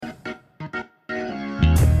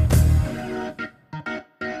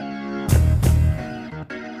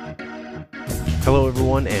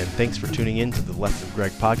everyone, and thanks for tuning in to the Left of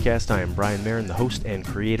Greg podcast. I am Brian Marin, the host and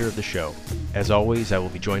creator of the show. As always, I will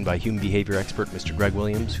be joined by human behavior expert Mr. Greg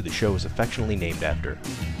Williams, who the show is affectionately named after.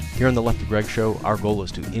 Here on the Left of Greg show, our goal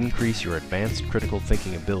is to increase your advanced critical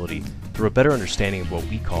thinking ability through a better understanding of what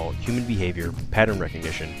we call human behavior, pattern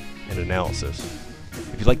recognition, and analysis.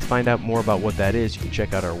 If you'd like to find out more about what that is, you can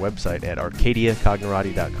check out our website at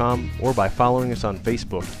arcadiacognerati.com or by following us on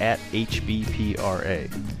Facebook at HBPRA.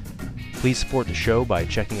 Please support the show by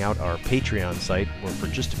checking out our Patreon site, where for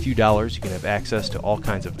just a few dollars you can have access to all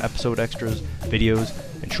kinds of episode extras, videos,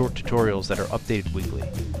 and short tutorials that are updated weekly.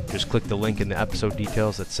 Just click the link in the episode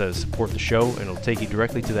details that says support the show and it'll take you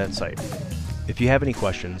directly to that site. If you have any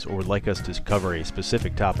questions or would like us to cover a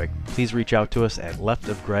specific topic, please reach out to us at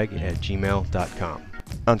leftofgreg@gmail.com.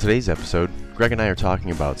 On today's episode, Greg and I are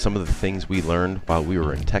talking about some of the things we learned while we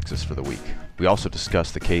were in Texas for the week. We also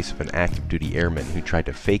discussed the case of an active duty airman who tried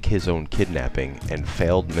to fake his own kidnapping and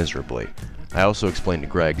failed miserably. I also explained to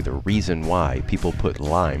Greg the reason why people put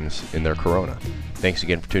limes in their Corona. Thanks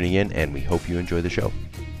again for tuning in, and we hope you enjoy the show.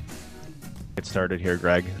 Get started here,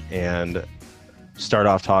 Greg, and start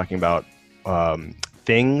off talking about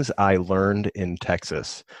things I learned in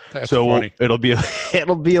Texas. That's funny. It'll be a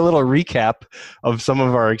little recap of some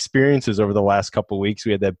of our experiences over the last couple of weeks.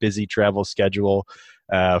 We had that busy travel schedule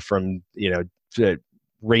from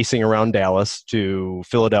racing around Dallas to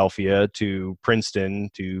Philadelphia to Princeton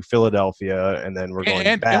to Philadelphia, and then we're going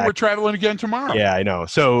back. And we're traveling again tomorrow. Yeah, I know.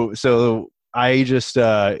 So I just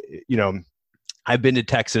I've been to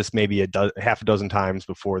Texas maybe half a dozen times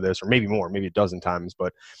before this, or maybe more, maybe a dozen times,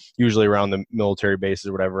 but usually around the military bases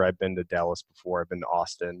or whatever. I've been to Dallas before. I've been to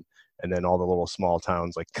Austin, and then all the little small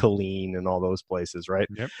towns like Killeen and all those places, right?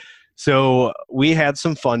 Yep. So we had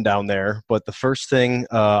some fun down there, but the first thing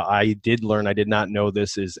I did learn, I did not know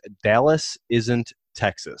this, is Dallas isn't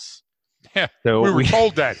Texas. Yeah, so we were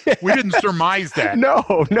told that. We didn't surmise that. No.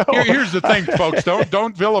 Here's the thing, folks.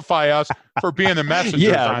 Don't vilify us for being the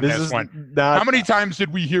messengers on this one. How many times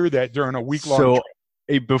did we hear that during a week-long trip?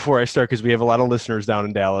 Before I start, because we have a lot of listeners down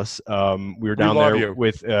in Dallas, we were down there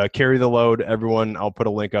with Carry the Load. Everyone, I'll put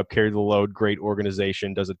a link up. Carry the Load, great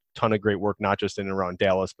organization, does a ton of great work, not just in and around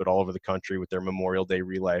Dallas, but all over the country with their Memorial Day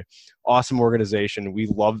relay. Awesome organization. We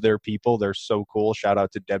love their people. They're so cool. Shout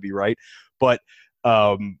out to Debbie Wright. But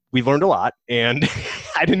we learned a lot, and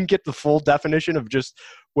I didn't get the full definition of just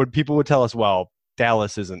what people would tell us. Well,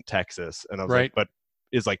 Dallas isn't Texas, and I was like, but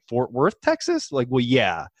is like Fort Worth, Texas? Like, well,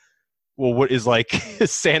 yeah. Well, what is like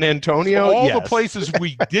San Antonio? So all the places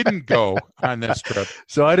we didn't go on this trip.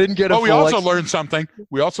 So I didn't get a full. We also learned something.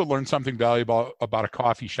 We also learned something valuable about a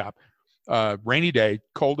coffee shop. Rainy day,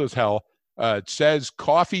 cold as hell. It says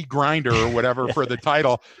Coffee Grinder or whatever for the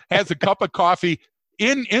title. Has a cup of coffee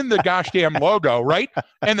in the gosh damn logo, right?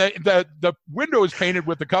 And the window is painted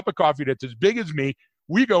with a cup of coffee that's as big as me.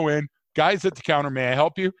 We go in. Guys at the counter, may I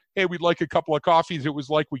help you? Hey, we'd like a couple of coffees. It was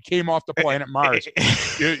like we came off the planet Mars.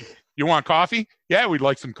 You want coffee? Yeah, we'd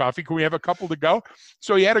like some coffee. Can we have a couple to go?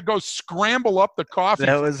 So he had to go scramble up the coffee.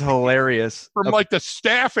 That was hilarious. From like the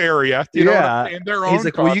staff area, you know, and their own. He's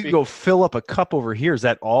like, coffee. well, you can go fill up a cup over here. Is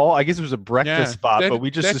that all? I guess it was a breakfast spot, but we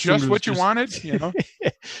just that's assumed just what you wanted, you know.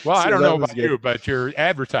 Well, So I don't know about good. you, but your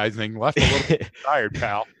advertising left a little bit tired,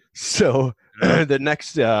 pal. So the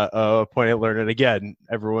next point I learned, and again,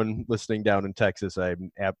 everyone listening down in Texas, I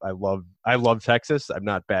love Texas. I'm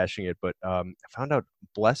not bashing it, but I found out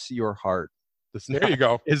 "bless your heart" There you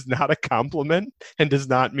go. is not a compliment and does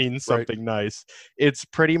not mean something nice. It's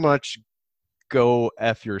pretty much go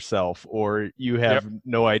F yourself, or you have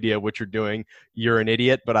no idea what you're doing. You're an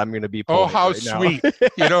idiot, but I'm going to be polite how right sweet. now.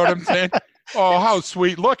 You know what I'm saying? Oh, how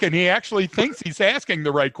sweet. Look, and he actually thinks he's asking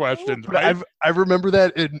the right questions, right? I remember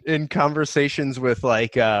that in conversations with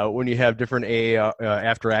like when you have different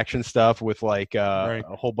after action stuff with like a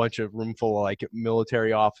whole bunch of room full of like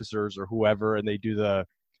military officers or whoever, and they do the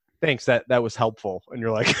thanks, that was helpful, and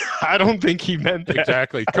you're like, I don't think he meant that.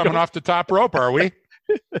 Exactly. Coming off the top rope, are we?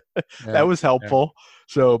 That was helpful.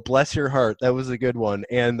 So bless your heart. That was a good one.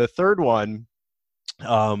 And the third one,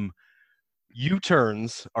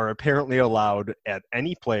 U-turns are apparently allowed at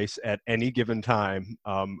any place at any given time.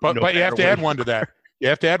 But you have to add one to that. You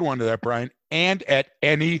have to add one to that, Brian. And at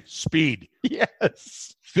any speed.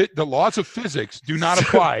 Yes. The laws of physics do not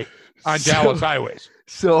apply on Dallas highways.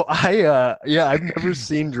 So I've never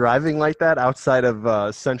seen driving like that outside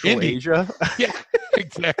of Central Asia. Yeah,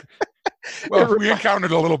 exactly. Well, we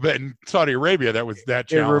encountered a little bit in Saudi Arabia that was that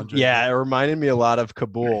challenging. It reminded me a lot of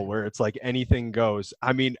Kabul, where it's like anything goes.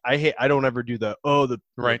 I mean, I don't ever do the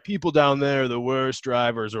people down there, the worst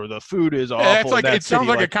drivers, or the food is awful. That's like it sounds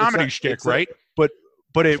like a comedy shtick, right?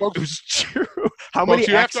 but it Folks, was true. How folks, many you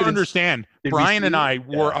have to accidents understand, did we Brian and see? I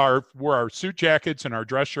wore our suit jackets and our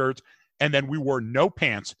dress shirts, and then we wore no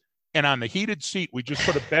pants. And on the heated seat, we just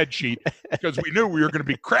put a bed sheet because we knew we were going to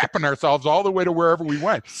be crapping ourselves all the way to wherever we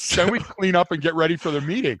went. So Then we'd clean up and get ready for the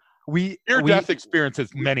meeting. Near-death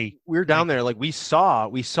experiences, many. We were down there, like we saw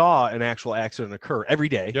an actual accident occur every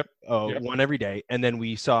day. Yep. One every day, and then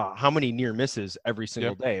we saw how many near misses every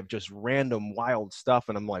single day of just random wild stuff.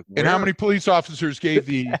 And I'm like, and how many police officers gave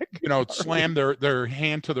slammed their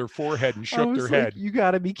hand to their forehead and shook their head? You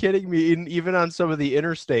got to be kidding me! And even on some of the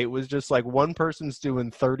interstate, it was just like one person's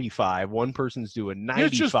doing 35, one person's doing 95.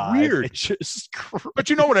 It's just weird. It's just crazy. But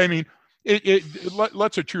you know what I mean?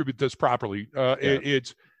 Let's attribute this properly.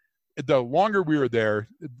 It's the longer we were there,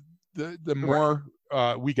 the more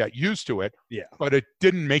we got used to it. Yeah. But it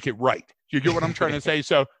didn't make it right. You get what I'm trying to say?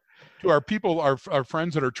 So to our people, our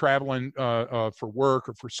friends that are traveling for work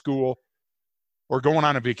or for school or going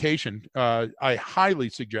on a vacation, I highly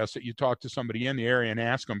suggest that you talk to somebody in the area and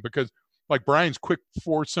ask them, because like Brian's quick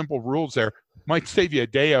 4 simple rules there might save you a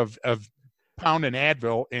day of pounding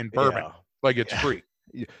Advil and bourbon. Like it's free.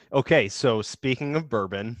 Okay. So speaking of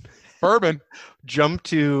bourbon, jump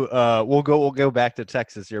to we'll go back to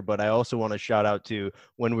Texas here, but I also want to shout out to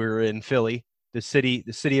when we were in Philly, the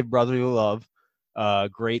city of brotherly love.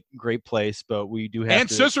 Great place, but we do have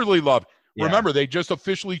sisterly love. Yeah. Remember, they just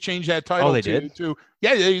officially changed that title. Oh, they did?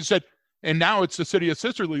 They said, and now it's the city of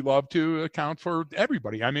sisterly love to account for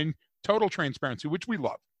everybody. I mean, total transparency, which we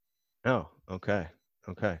love. Oh, okay.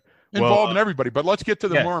 Involving everybody, but let's get to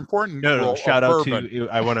the more important. No, shout out to,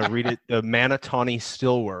 I want to read it. The Manatawny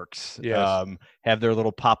Steelworks have their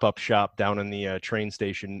little pop-up shop down in the train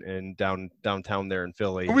station and downtown there in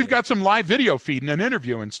Philly. And we've got some live video feed and an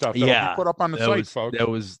interview and stuff that'll be put up on the site, folks.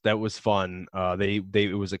 That was fun.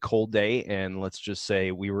 It was a cold day, and let's just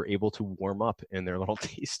say we were able to warm up in their little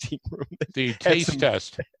tasting room. The taste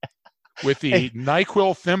test with the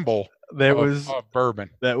NyQuil thimble. Of bourbon.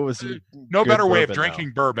 That was no better way of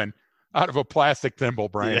drinking bourbon out of a plastic thimble,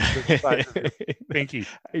 Brian. Yeah. Pinky.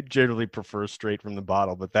 I generally prefer straight from the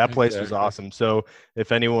bottle, but that place was awesome. So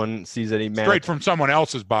if anyone sees any straight from someone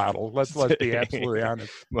else's bottle, let's be absolutely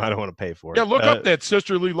honest. Well, I don't want to pay for it. Yeah, look up that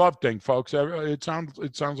sisterly love thing, folks. It sounds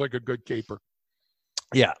like a good caper.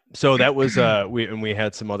 Yeah, so that was we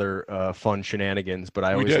had some other fun shenanigans, but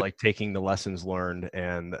I always like taking the lessons learned,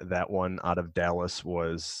 and that one out of Dallas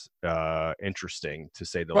was interesting to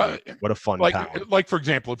say the least. What a fun town! Like for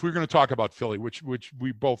example, if we're going to talk about Philly, which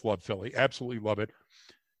we both love Philly, absolutely love it.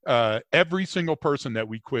 Every single person that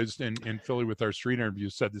we quizzed in Philly with our street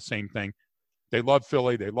interviews said the same thing. They love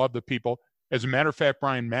Philly. They love the people. As a matter of fact,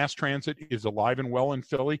 Brian, mass transit is alive and well in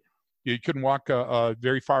Philly. You couldn't walk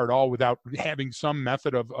very far at all without having some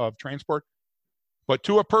method of transport. But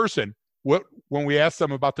to a person, when we asked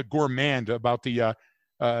them about the gourmand, about the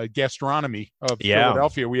gastronomy of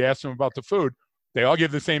Philadelphia, we asked them about the food. They all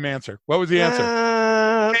give the same answer. What was the answer?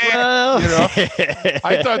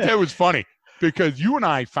 I thought that was funny, because you and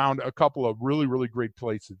I found a couple of really, really great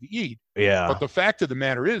places to eat. Yeah. But the fact of the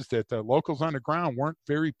matter is that the locals on the ground weren't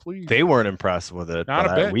very pleased. They weren't impressed with it. Not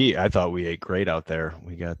a bit. I thought we ate great out there.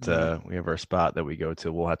 We got we have our spot that we go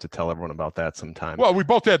to. We'll have to tell everyone about that sometime. Well, we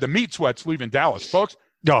both had the meat sweats leaving Dallas, folks.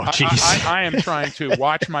 Oh, jeez. I am trying to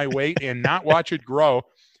watch my weight and not watch it grow.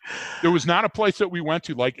 There was not a place that we went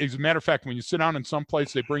to. Like, as a matter of fact, when you sit down in some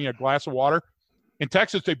place, they bring you a glass of water. In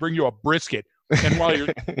Texas, they bring you a brisket. And while you're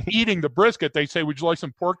eating the brisket, they say, "Would you like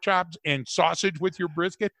some pork chops and sausage with your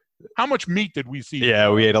brisket?" How much meat did we see?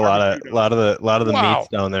 Yeah, we ate a lot of the meats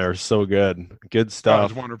down there. So good stuff. That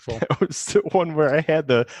was wonderful. That was the one where I had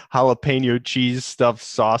the jalapeno cheese stuffed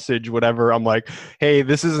sausage, whatever. I'm like, hey,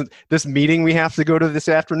 this meeting we have to go to this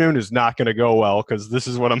afternoon is not going to go well, because this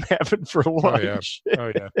is what I'm having for lunch.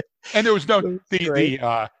 Oh yeah. And there was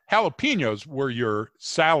the jalapenos were your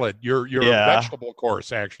salad, your vegetable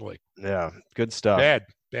course, actually. Yeah, good stuff. Bad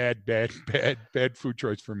food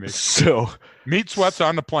choice for me. So meat sweats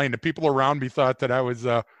on the plane. The people around me thought that I was,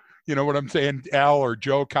 you know what I'm saying, Al or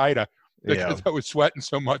Joe Kaida, because I was sweating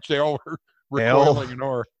so much. They all were recoiling in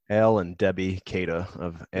awe. Al and Debbie Kaida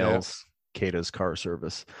of Al's Kaida's Car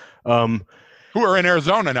Service. Who are in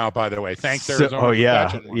Arizona now, by the way. Thanks, Arizona. Oh,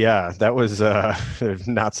 yeah. That was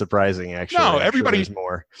not surprising, actually. No, everybody's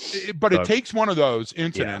more. But it takes one of those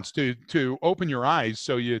incidents to open your eyes,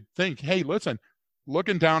 so you think, hey, listen,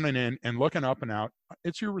 looking down and in and looking up and out,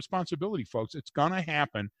 it's your responsibility, folks. It's going to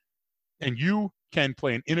happen, and you can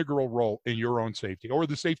play an integral role in your own safety or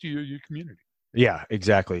the safety of your community. Yeah,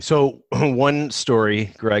 exactly. So one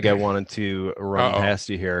story, Greg, I wanted to run past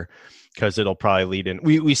you here, because it'll probably lead in.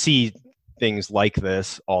 We see things like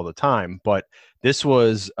this all the time, but this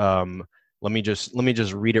was let me just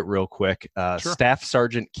read it real quick. Sure. Staff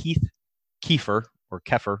Sergeant Keith Kiefer, or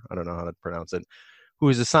Keffer, I don't know how to pronounce it, who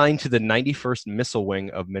was assigned to the 91st Missile Wing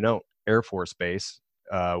of Minot Air Force Base,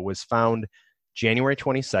 was found January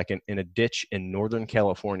 22nd in a ditch in Northern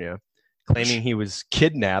California, claiming he was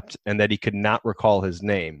kidnapped and that he could not recall his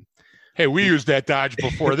name. Hey, we used that dodge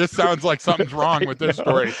before. This sounds like something's wrong with this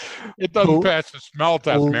story. It doesn't pass the smell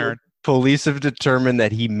test, Marin. Police have determined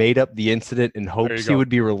that he made up the incident in hopes he would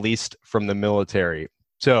be released from the military.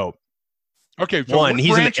 So, okay, so one, he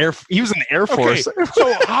was in the Air Force. Okay,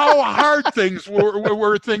 so how hard things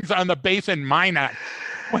were things on the base in Minot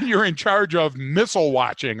when you're in charge of missile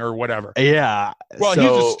watching or whatever? Yeah. Well,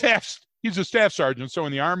 he's a staff sergeant. So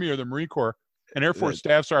in the Army or the Marine Corps, an Air Force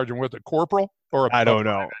staff sergeant with a corporal or I don't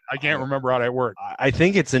know. I can't remember how that worked. I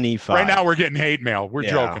think it's an E5. Right now we're getting hate mail. We're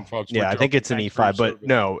joking, folks. I think it's an E5, but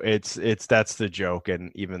no, it's that's the joke. And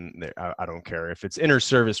even there, I don't care if it's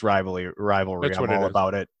inter-service rivalry. I'm all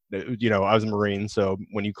about it. You know, I was a Marine, so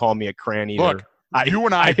when you call me a cranny, look, you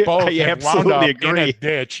and I both have wound up in a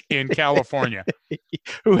ditch in California.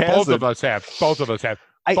 Who has both of us have. Both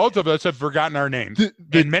of us have forgotten our names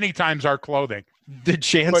and many times our clothing. The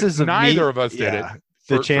chances but of neither of us did it.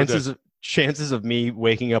 The chances of me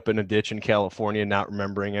waking up in a ditch in California not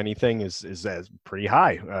remembering anything is pretty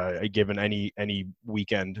high, given any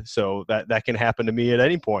weekend. So that can happen to me at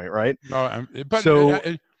any point, right? No,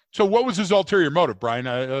 so what was his ulterior motive, Brian?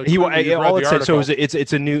 All it said, so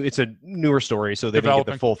it's a newer story, so they didn't get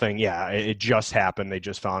the full thing. Yeah, it just happened. They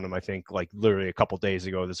just found him, I think, like literally a couple days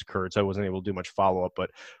ago this occurred, so I wasn't able to do much follow-up.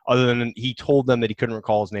 But other than he told them that he couldn't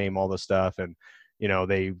recall his name, all this stuff, and you know,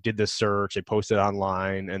 they did this search, they posted it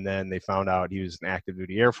online, and then they found out he was an active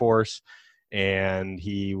duty Air Force, and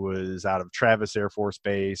he was out of Travis Air Force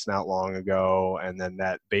Base not long ago. And then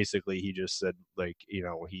that basically he just said, like, you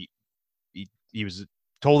know, he was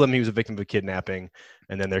told them he was a victim of kidnapping,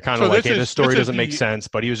 and then they're kind of like, hey, this story doesn't make sense,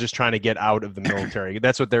 but he was just trying to get out of the military.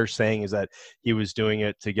 That's what they're saying, is that he was doing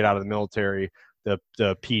it to get out of the military. The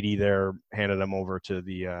PD there handed him over to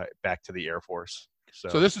the back to the Air Force.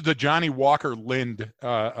 So this is the Johnny Walker Lind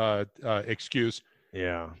excuse.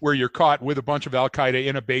 Yeah. Where you're caught with a bunch of Al-Qaeda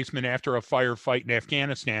in a basement after a firefight in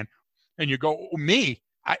Afghanistan, and you go, oh, me?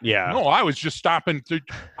 No, I was just stopping.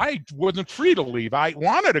 I wasn't free to leave. I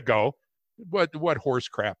wanted to go. What horse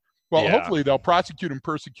crap. Well, hopefully they'll prosecute him,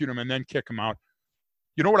 persecute him, and then kick him out.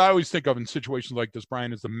 You know what I always think of in situations like this,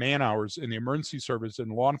 Brian, is the man hours in the emergency service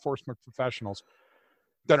and law enforcement professionals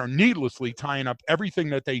that are needlessly tying up everything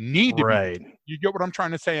that they need to be. You get what I'm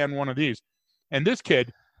trying to say on one of these. And this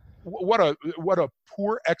kid, what a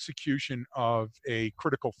poor execution of a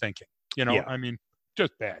critical thinking. You know, I mean,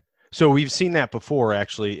 just bad. So we've seen that before,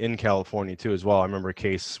 actually, in California, too, as well. I remember a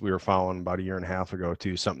case we were following about a year and a half ago,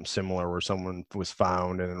 too, something similar where someone was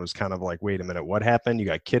found, and it was kind of like, wait a minute, what happened? You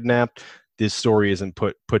got kidnapped? This story isn't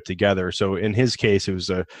put together. So in his case, it was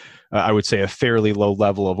I would say a fairly low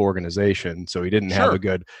level of organization. So he didn't have a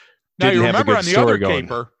good. Now you remember on the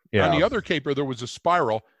other caper, there was a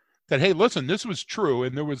spiral that, hey, listen, this was true,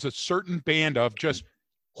 and there was a certain band of just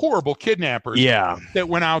horrible kidnappers. That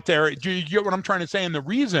went out there. Do you get what I'm trying to say? And the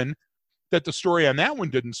reason that the story on that one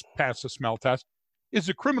didn't pass the smell test is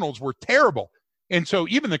the criminals were terrible, and so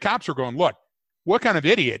even the cops were going, look, what kind of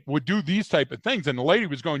idiot would do these type of things? And the lady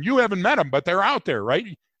was going, you haven't met them, but they're out there,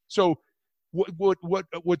 right? So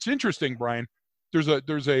what's interesting, Brian, there's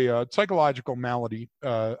a psychological malady,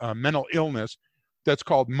 mental illness that's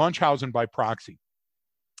called Munchausen by proxy.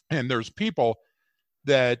 And there's people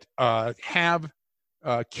that have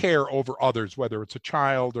care over others, whether it's a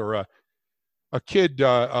child or a kid,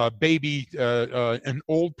 a baby, an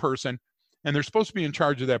old person, and they're supposed to be in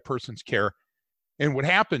charge of that person's care. And what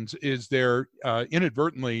happens is they're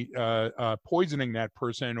inadvertently poisoning that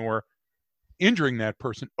person or injuring that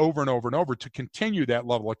person over and over and over to continue that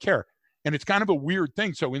level of care. And it's kind of a weird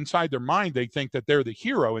thing. So inside their mind, they think that they're the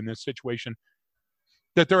hero in this situation,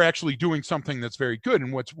 that they're actually doing something that's very good.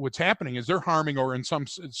 And what's happening is they're harming or in some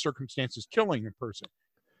circumstances killing a person.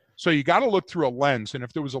 So you got to look through a lens. And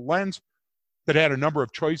if there was a lens that had a number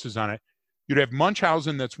of choices on it, you'd have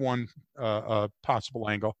Munchausen. That's one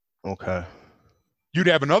possible angle. Okay. You'd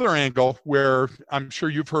have another angle where I'm sure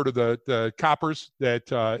you've heard of the coppers that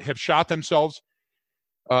have shot themselves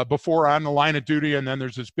before on the line of duty, and then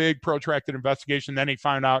there's this big protracted investigation. Then they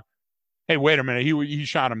find out, hey, wait a minute, he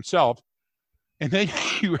shot himself. And then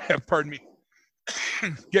you have, pardon me,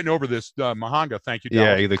 getting over this Mahanga. Thank you,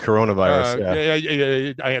 Dallas. Yeah, the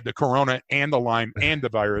coronavirus. I had the corona and the Lyme and the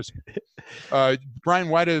virus. Brian,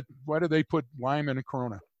 why do they put Lyme in a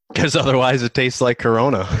corona? Because otherwise it tastes like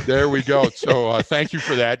Corona. There we go. So thank you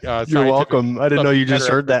for that. You're welcome. I didn't know you just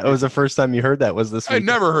heard that. It was the first time you heard that was this week. I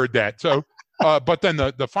never heard that. So, but then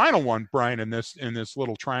the final one, Brian, in this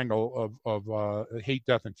little triangle of hate,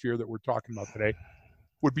 death, and fear that we're talking about today,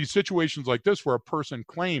 would be situations like this where a person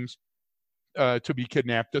claims to be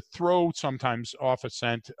kidnapped, to throw sometimes off a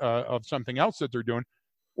scent of something else that they're doing,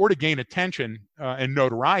 or to gain attention and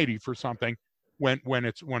notoriety for something when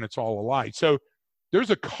it's all a lie. So there's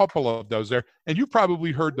a couple of those there, and you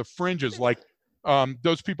probably heard the fringes, like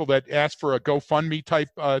those people that ask for a GoFundMe type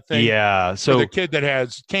thing. Yeah. So the kid that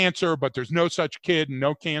has cancer, but there's no such kid and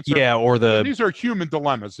no cancer. Yeah. Or these are human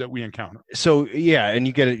dilemmas that we encounter. So, yeah. And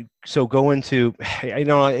you get it. So go into,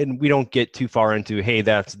 and we don't get too far into, hey,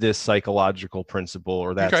 that's this psychological principle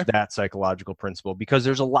or that's that psychological principle, because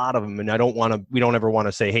there's a lot of them. And we don't ever want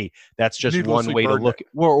to say, hey, that's just one way to look,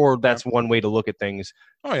 or that's one way to look at things.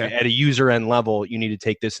 Oh, yeah. At a user end level, you need to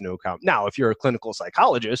take this into account. Now, if you're a clinical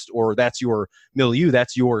psychologist or that's your milieu,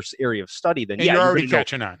 that's your area of study, then you're already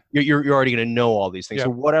catching on. You're already going to know all these things. Yeah.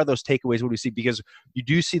 So what are those takeaways? What do we see? Because you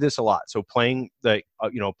do see this a lot. So playing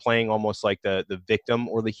playing almost like the victim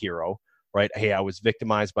or the hero, right? Hey, I was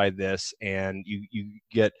victimized by this, and you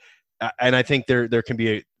get, and I think there can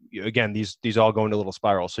be again, these all go into little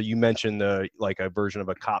spirals. So you mentioned like a version of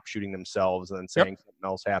a cop shooting themselves and then saying something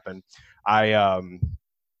else happened.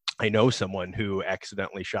 I know someone who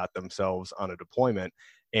accidentally shot themselves on a deployment,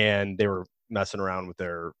 and they were messing around with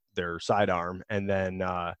their sidearm, and then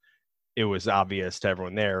it was obvious to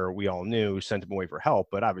everyone there. We all knew, sent him away for help,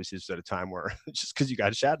 but obviously it's at a time where just because you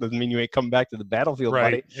got shot doesn't mean you ain't coming back to the battlefield,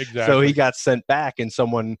 right? Buddy. Exactly. So he got sent back, and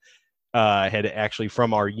someone had actually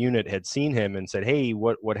from our unit had seen him and said, "Hey,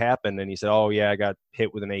 what happened?" And he said, "Oh yeah, I got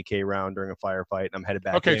hit with an AK round during a firefight, and I'm headed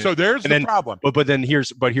back." Okay, in. so there's the problem. But then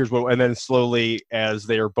here's what, and then slowly as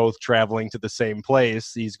they are both traveling to the same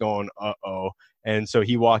place, he's going, uh-oh. And so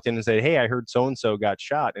he walked in and said, "Hey, I heard so-and-so got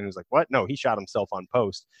shot." And it was like, "What? No, he shot himself on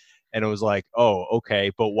post." And it was like, "Oh,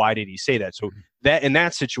 okay, but why did he say that?" So that in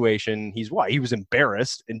that situation, he was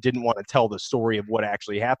embarrassed and didn't want to tell the story of what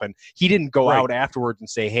actually happened. He didn't go out afterwards and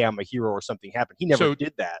say, "Hey, I'm a hero," or something happened. He never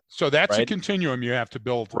did that. So that's a continuum you have to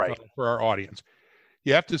build for our audience.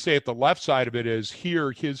 You have to say at the left side of it is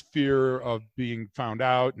here his fear of being found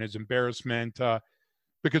out and his embarrassment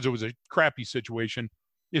because it was a crappy situation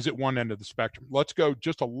is at one end of the spectrum. Let's go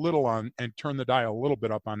just a little on and turn the dial a little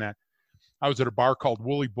bit up on that. I was at a bar called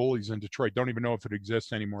Wooly Bullies in Detroit. Don't even know if it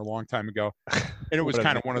exists anymore, a long time ago. And it was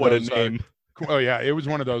kind of one of those. It was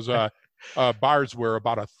one of those bars where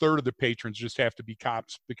about a third of the patrons just have to be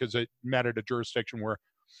cops because it met at a jurisdiction where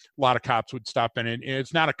a lot of cops would stop in. And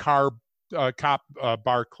it's not a cop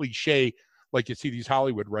bar cliche like you see these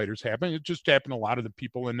Hollywood writers happen. It just happened. A lot of the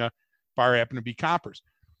people in the bar happened to be coppers.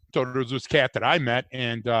 So there was this cat that I met,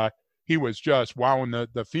 and he was just wowing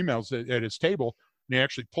the females at his table. And he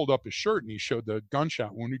actually pulled up his shirt and he showed the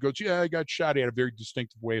gunshot wound. He goes, "Yeah, I got shot." He had a very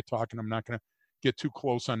distinctive way of talking. I'm not going to get too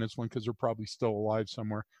close on this one because they're probably still alive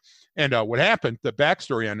somewhere. And what happened, the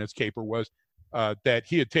backstory on this caper was that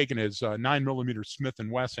he had taken his 9mm Smith &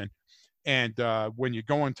 Wesson. And when you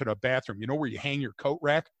go into the bathroom, you know where you hang your coat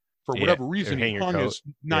rack? For whatever reason, he hung his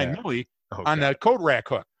 9mm on that coat rack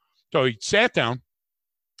hook. So he sat down,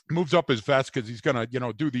 moves up his vest because he's going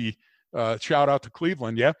to, do the shout out to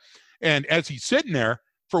Cleveland. Yeah. And as he's sitting there,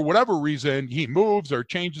 for whatever reason, he moves or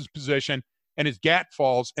changes position and his gat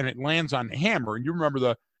falls and it lands on the hammer. And you remember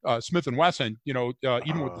the Smith & Wesson, even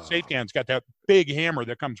with the safety hand's got that big hammer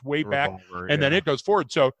that comes way back and then it goes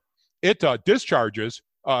forward. So it discharges,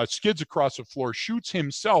 skids across the floor, shoots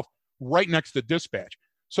himself right next to dispatch.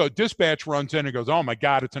 So dispatch runs in and goes, "Oh my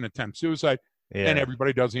God, it's an attempt suicide." Yeah. And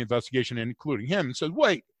everybody does the investigation, including him, and says,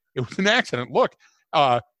 "Wait, it was an accident. Look,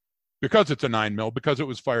 because it's a 9mm, because it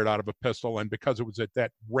was fired out of a pistol, and because it was at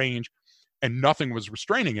that range and nothing was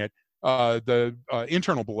restraining it, the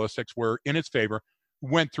internal ballistics were in its favor,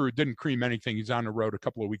 went through, didn't cream anything. He's on the road a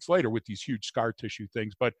couple of weeks later with these huge scar tissue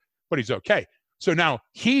things, but he's okay." So now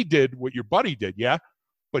he did what your buddy did, yeah?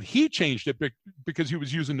 But he changed it because he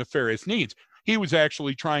was using nefarious needs. He was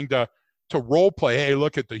actually trying to role play, "Hey,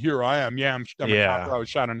 look at the hero I am. Yeah, I'm a cop. I was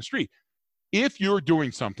shot on the street." If you're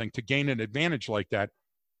doing something to gain an advantage like that,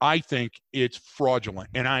 I think it's fraudulent.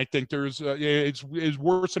 And I think it's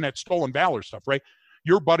worse than that stolen valor stuff, right?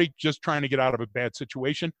 Your buddy just trying to get out of a bad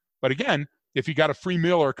situation. But again, if you got a free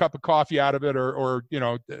meal or a cup of coffee out of it or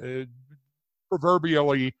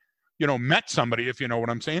proverbially, met somebody, if you know what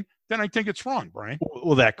I'm saying, then I think it's wrong, Brian.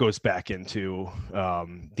 Well, that goes back into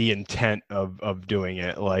the intent of doing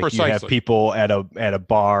it. Like, Precisely. You have people at a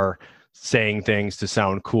bar saying things to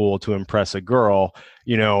sound cool to impress a girl,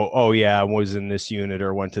 oh yeah, I was in this unit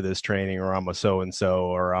or went to this training, or I'm a so-and-so,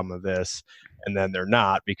 or I'm a this, and then they're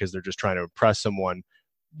not, because they're just trying to impress someone,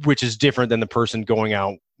 which is different than the person going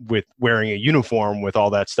out with wearing a uniform with all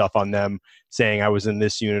that stuff on them, saying I was in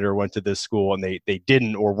this unit or went to this school, and they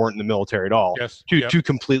didn't, or weren't in the military at all. Yes. Two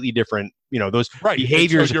completely different, those right.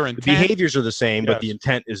 behaviors. So the behaviors are the same, yes. but the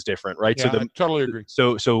intent is different, right? Yeah, I totally agree.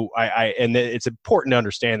 So and it's important to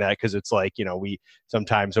understand that, because it's like, we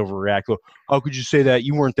sometimes overreact. Well, how could you say that?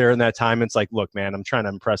 You weren't there in that time. It's like, look, man, I'm trying to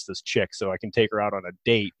impress this chick so I can take her out on a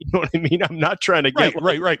date. You know what I mean? I'm not trying to get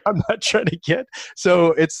right. I'm not trying to get.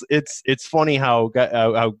 So it's funny how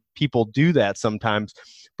people do that sometimes,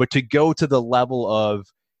 but to go to the level of,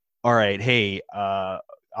 all right, hey,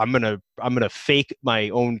 I'm gonna fake my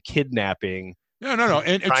own kidnapping. No.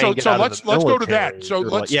 And so let's go to that. So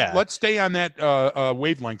let's stay on that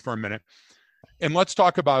wavelength for a minute, and let's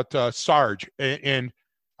talk about Sarge. And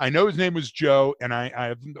I know his name was Joe, and I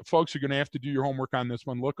have, folks are going to have to do your homework on this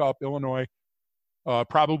one. Look up Illinois,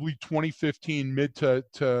 probably 2015, mid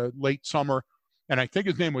to late summer, and I think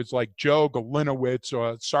his name was like Joe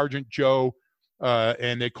Galinowitz, Sergeant Joe,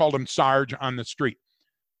 and they called him Sarge on the street.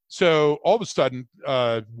 So all of a sudden,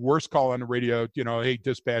 worst call on the radio, hey,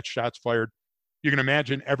 dispatch, shots fired. You can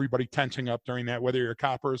imagine everybody tensing up during that, whether you're a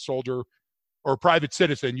cop or a soldier or a private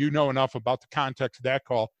citizen. You know enough about the context of that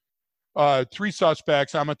call. 3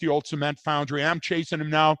 suspects. I'm at the old cement foundry. I'm chasing him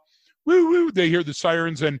now. Woo, woo. They hear the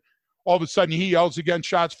sirens, and all of a sudden he yells again,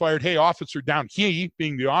 shots fired. Hey, officer down. He,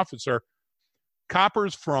 being the officer,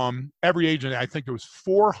 coppers from every agency. I think there was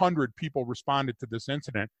 400 people responded to this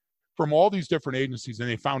incident from all these different agencies, and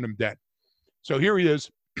they found him dead. So here he is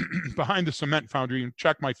behind the cement foundry. And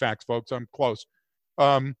check my facts, folks. I'm close.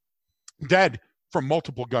 Dead from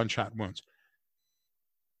multiple gunshot wounds.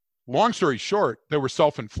 Long story short, they were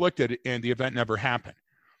self-inflicted, and the event never happened.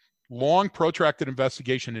 Long, protracted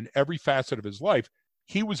investigation in every facet of his life.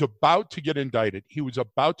 He was about to get indicted. He was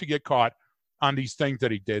about to get caught on these things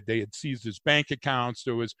that he did. They had seized his bank accounts.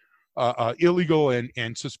 There was illegal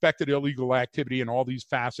and suspected illegal activity in all these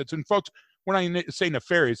facets. And folks, when I say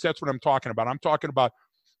nefarious, that's what I'm talking about. I'm talking about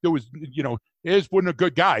there was, he wasn't a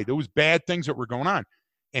good guy. There was bad things that were going on.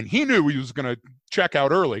 And he knew he was going to check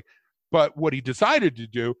out early. But what he decided to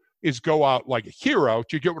do is go out like a hero.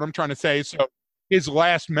 Do you get what I'm trying to say? So his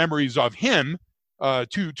last memories of him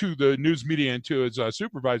to the news media and to his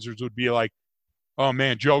supervisors would be like, oh,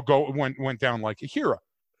 man, Joe went down like a hero.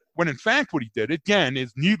 When in fact what he did, again,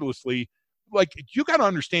 is needlessly, like, you got to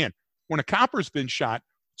understand, when a copper's been shot,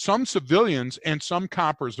 some civilians and some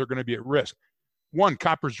coppers are going to be at risk. One,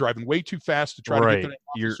 coppers driving way too fast to try to get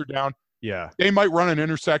the officer down. Yeah. They might run an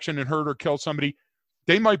intersection and hurt or kill somebody.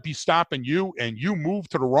 They might be stopping you, and you move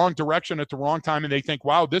to the wrong direction at the wrong time, and they think,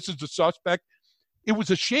 wow, this is the suspect. It was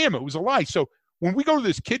a sham. It was a lie. So when we go to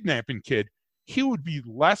this kidnapping kid, he would be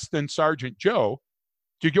less than Sergeant Joe.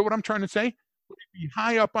 Do you get what I'm trying to say? He'd be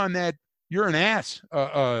high up on that you're an ass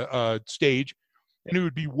stage, and it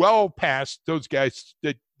would be well past those guys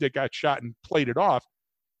that got shot and played it off.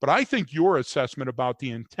 But I think your assessment about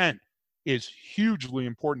the intent is hugely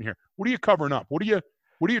important here. What are you covering up? What are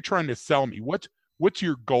you trying to sell me? What's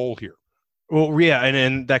your goal here? Well, yeah,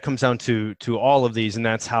 and that comes down to all of these, and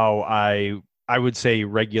that's how I would say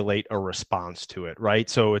regulate a response to it, right?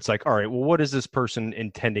 So it's like, all right, well, what is this person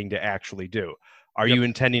intending to actually do? Are you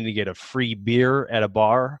intending to get a free beer at a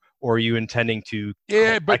bar, or are you intending to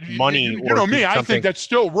collect money? You know me, I think that's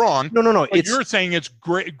still wrong. No. You're saying it's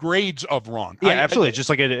grades of wrong. Yeah, absolutely. It's just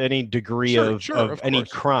like any degree of any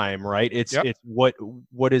crime, right? It's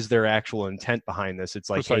what is their actual intent behind this? It's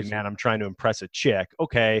like, hey, man, I'm trying to impress a chick.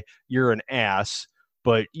 Okay, you're an ass,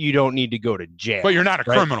 but you don't need to go to jail. But you're not a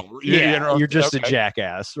criminal. Yeah, you're just a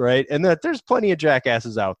jackass, right? And that there's plenty of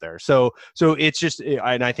jackasses out there. So it's just,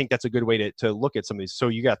 and I think that's a good way to look at some of these. So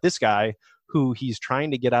you got this guy who he's trying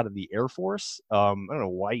to get out of the Air Force. I don't know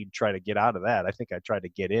why you'd try to get out of that. I think I tried to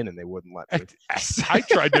get in and they wouldn't let me. I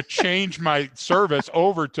tried to change my service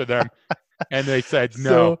over to them, and they said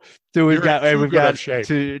no. So we've got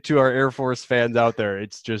to our Air Force fans out there.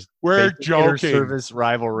 It's just we're joking. Service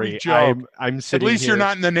rivalry. I'm sitting. At least here. You're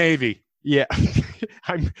not in the Navy. Yeah,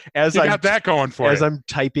 got that going for you. I'm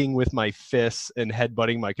typing with my fists and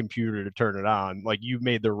headbutting my computer to turn it on. Like, you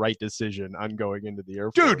made the right decision on going into the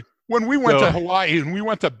Air Force. Dude, when we went to Hawaii and we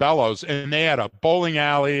went to Bellows, and they had a bowling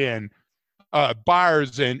alley and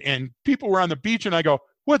bars and people were on the beach, and I go,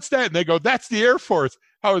 what's that? And they go, that's the Air Force.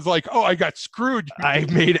 I was like, oh, I got screwed. I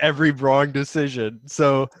made every wrong decision.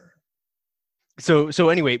 So So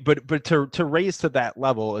anyway, but to raise to that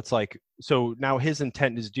level, it's like, so now his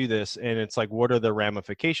intent is to do this, and it's like, what are the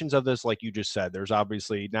ramifications of this? Like you just said, there's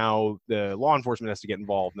obviously now the law enforcement has to get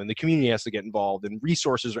involved, and the community has to get involved, and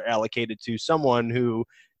resources are allocated to someone who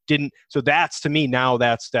didn't. So that's, to me, now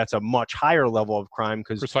that's a much higher level of crime,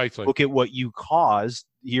 because Precisely. look at what you caused.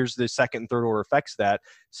 Here's the second and third order effects of that.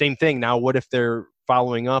 Same thing. Now, what if they're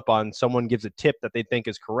following up on someone gives a tip that they think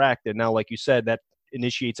is correct, and now, like you said, that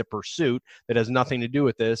initiates a pursuit that has nothing to do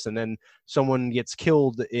with this, and then someone gets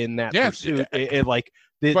killed in that pursuit.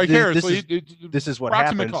 This is what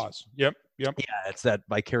happens. Cause. Yep. Yeah, it's that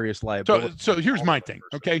vicarious liability. So here's my thing.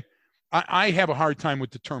 Okay, I have a hard time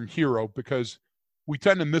with the term hero, because we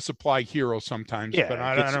tend to misapply hero sometimes. Yeah,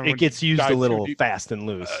 but it gets used a little fast and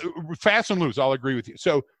loose. Fast and loose. I'll agree with you.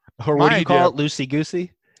 So, or what do you call it? Loosey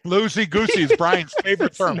goosey. Loosey goosey is Brian's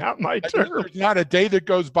favorite term. Not my term. There's not a day that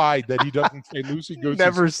goes by that he doesn't say loosey goosey.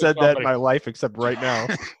 Never said that in my life except right now.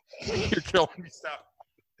 You're killing me. Stop.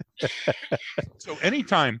 So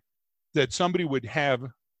anytime that somebody would have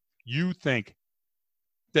you think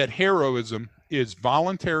that heroism is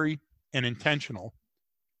voluntary and intentional,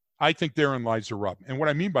 I think therein lies the rub. And what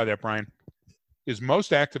I mean by that, Brian, is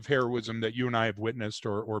most acts of heroism that you and I have witnessed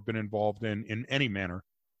or been involved in any manner,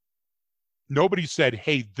 nobody said,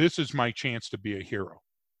 hey, this is my chance to be a hero.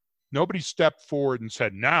 Nobody stepped forward and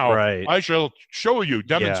said, now I shall show you,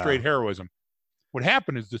 demonstrate heroism. What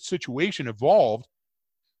happened is the situation evolved,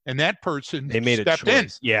 and that person stepped in.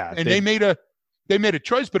 Yeah. And they made a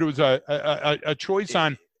choice, but it was a choice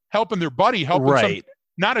on helping their buddy,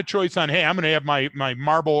 not a choice on, hey, I'm going to have my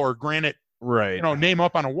marble or granite name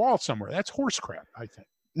up on a wall somewhere. That's horse crap, I think.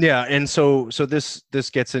 Yeah, and so this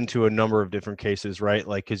gets into a number of different cases, right?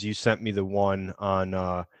 Like, because you sent me the one on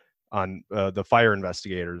the fire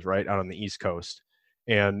investigators, right, out on the East Coast,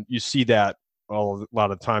 and you see that a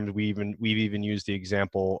lot of times. We've even used the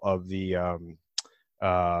example of the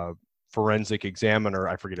forensic examiner,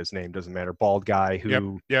 I forget his name, doesn't matter, bald guy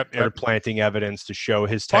who started planting evidence to show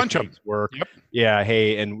his techniques work. Yeah,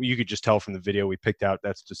 hey, and you could just tell from the video we picked out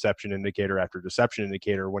that's deception indicator after deception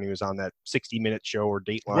indicator when he was on that 60-minute show or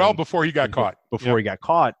Dateline. Well, before he got caught. He got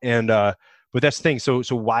caught, and but that's the thing. So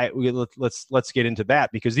why let's get into that,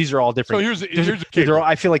 because these are all different. So here's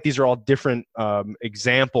I feel like these are all different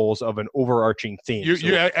examples of an overarching theme.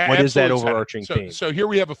 What is that overarching theme? So here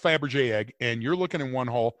we have a Fabergé egg, and you're looking in one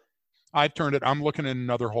hole. I've turned it. I'm looking in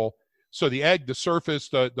another hole. So the egg, the surface,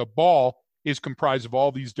 the ball is comprised of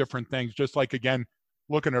all these different things, just like, again,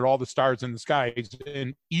 looking at all the stars in the skies.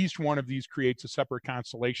 And each one of these creates a separate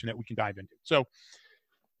constellation that we can dive into. So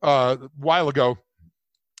a while ago,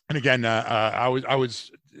 and again, I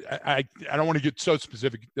don't want to get so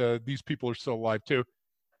specific. These people are still alive too.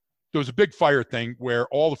 There was a big fire thing where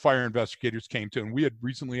all the fire investigators came to, and we had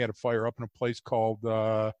recently had a fire up in a place called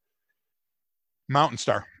Mountain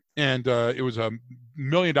Star. And it was $1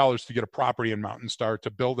 million to get a property in Mountain Star,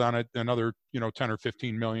 to build on it another, 10 or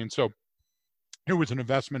 15 million. So it was an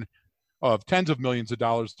investment of tens of millions of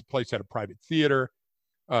dollars. The place had a private theater,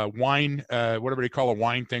 wine, whatever they call a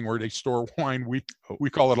wine thing where they store wine. We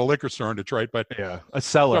call it a liquor store in Detroit, but a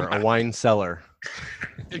cellar, a wine cellar.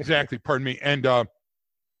 Exactly. Pardon me. And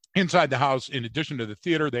inside the house, in addition to the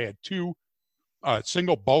theater, they had two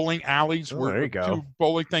single bowling alleys. There you go. Two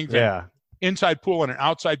bowling things. Yeah. Inside pool and an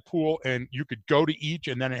outside pool, and you could go to each,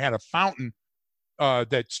 and then it had a fountain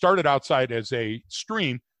that started outside as a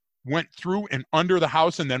stream, went through and under the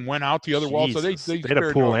house, and then went out the other wall. So they had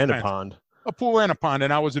a pool and a pond. A pool and a pond,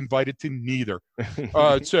 and I was invited to neither.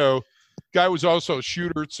 So guy was also a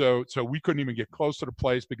shooter, so we couldn't even get close to the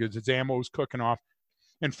place because his ammo was cooking off.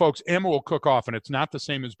 And folks, ammo will cook off, and it's not the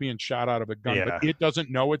same as being shot out of a gun, but it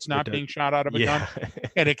doesn't know it's not being shot out of a gun,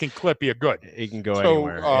 and it can clip you good. It can go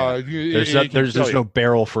anywhere. There's no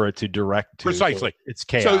barrel for it to direct to. Precisely. So it's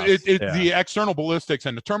chaos. So the external ballistics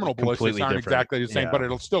and the terminal ballistics aren't exactly the same, but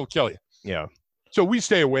it'll still kill you. Yeah. So we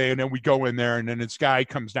stay away, and then we go in there, and then this guy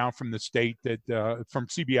comes down from the state from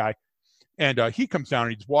CBI, and he comes down,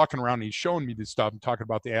 and he's walking around, and he's showing me this stuff and talking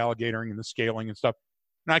about the alligatoring and the scaling and stuff.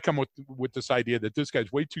 And I come with this idea that this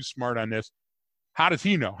guy's way too smart on this. How does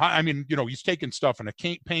he know? I mean, he's taking stuff in a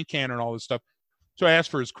paint can and all this stuff. So I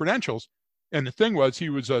asked for his credentials. And the thing was, he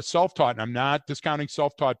was self-taught. And I'm not discounting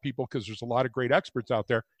self-taught people because there's a lot of great experts out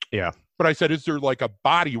there. Yeah. But I said, is there like a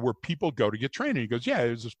body where people go to get trained? And he goes, yeah,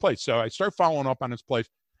 there's this place. So I start following up on this place.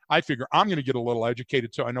 I figure I'm going to get a little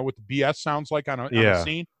educated so I know what the BS sounds like on a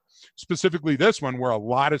scene. Specifically this one where a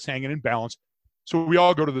lot is hanging in balance. So we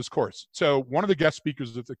all go to this course. So one of the guest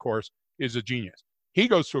speakers at the course is a genius. He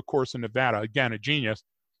goes to a course in Nevada, again, a genius.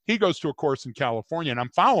 He goes to a course in California, and I'm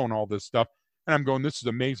following all this stuff, and I'm going, this is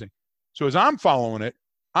amazing. So as I'm following it,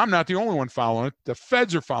 I'm not the only one following it. The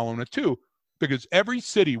feds are following it too, because every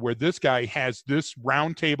city where this guy has this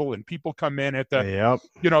round table and people come in at the,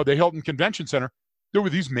 the Hilton Convention Center, there were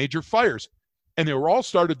these major fires. And they were all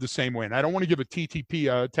started the same way. And I don't want to give a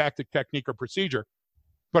TTP tactic, technique, or procedure,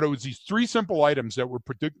 but it was these 3 simple items that were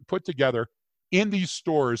put together in these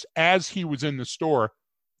stores as he was in the store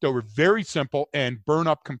that were very simple and burn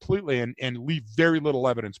up completely and leave very little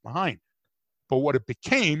evidence behind. But what it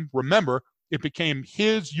became, remember, it became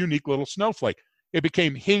his unique little snowflake. It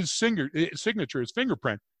became his signature, his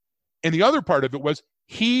fingerprint. And the other part of it was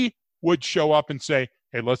he would show up and say,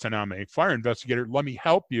 hey, listen, I'm a fire investigator. Let me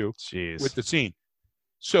help you with the scene.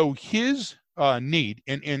 So his need,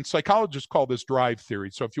 and psychologists call this drive theory.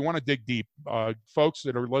 So if you want to dig deep, folks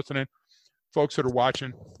that are listening, folks that are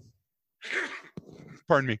watching,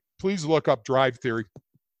 pardon me, please look up drive theory.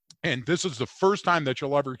 And this is the first time that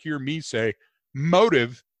you'll ever hear me say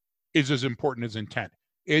motive is as important as intent.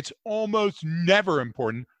 It's almost never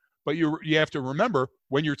important, but you have to remember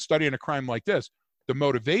when you're studying a crime like this, the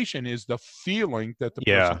motivation is the feeling that the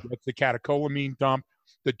person gets, the catecholamine dump,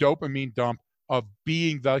 the dopamine dump of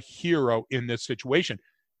being the hero in this situation,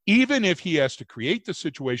 even if he has to create the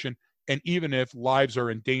situation and even if lives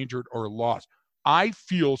are endangered or lost. I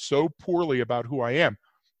feel so poorly about who I am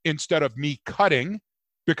instead of me cutting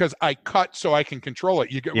because I cut so I can control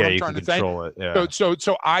it. You get what I'm trying to say? Yeah.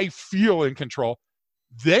 So I feel in control.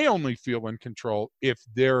 They only feel in control if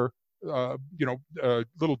they're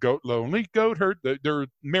little goat, lonely goat hurt. They're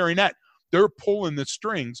marionette. They're pulling the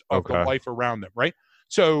strings of the life around them, right?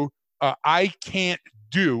 So I can't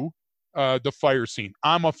do the fire scene.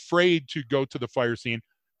 I'm afraid to go to the fire scene,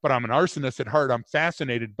 but I'm an arsonist at heart. I'm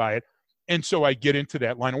fascinated by it. And so I get into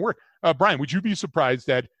that line of work. Brian, would you be surprised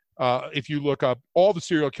that if you look up all the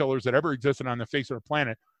serial killers that ever existed on the face of the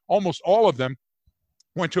planet, almost all of them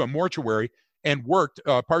went to a mortuary and worked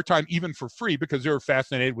part-time, even for free, because they were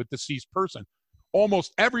fascinated with the deceased person.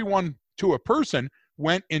 Almost everyone to a person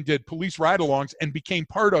went and did police ride-alongs and became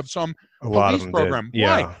part of some police program.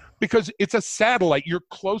 Why? Because it's a satellite. You're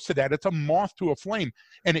close to that. It's a moth to a flame,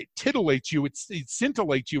 and it titillates you. It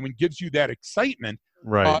scintillates you and gives you that excitement.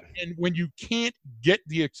 Right. And when you can't get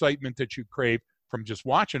the excitement that you crave from just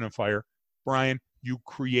watching a fire, Brian, you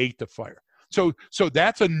create the fire. So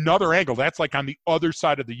that's another angle. That's like on the other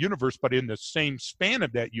side of the universe, but in the same span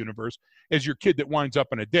of that universe as your kid that winds up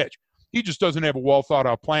in a ditch. He just doesn't have a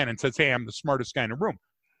well-thought-out plan and says, hey, I'm the smartest guy in the room.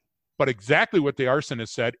 But exactly what the arsonist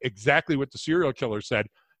said, exactly what the serial killer said,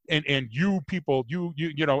 and you people, you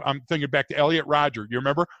know, I'm thinking back to Elliot Rodger. You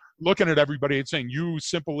remember looking at everybody and saying, you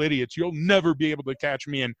simple idiots, you'll never be able to catch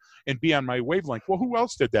me and be on my wavelength. Well, who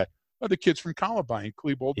else did that? The kids from Columbine,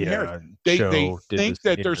 Klebold and Harris. They think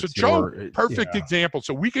that there's a perfect example.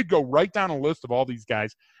 So we could go right down a list of all these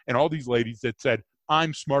guys and all these ladies that said,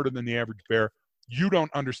 I'm smarter than the average bear. You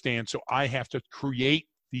don't understand, so I have to create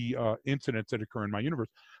the incidents that occur in my universe.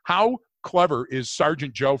 How clever is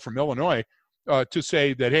Sergeant Joe from Illinois to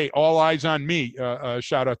say that, hey, all eyes on me,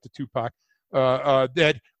 shout out to Tupac,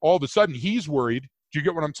 that all of a sudden he's worried. Do you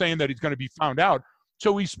get what I'm saying? That he's going to be found out.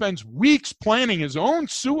 So he spends weeks planning his own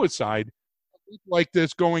suicide like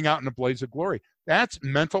this, going out in a blaze of glory. That's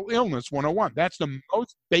mental illness 101. That's the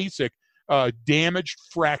most basic damaged,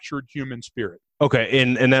 fractured human spirit. Okay,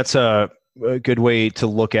 and that's a good way to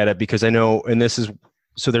look at it, because I know, and this is,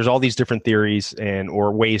 so there's all these different theories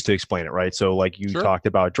or ways to explain it, right? So like you talked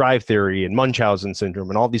about drive theory and Munchausen syndrome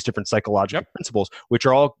and all these different psychological principles, which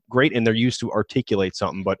are all great and they're used to articulate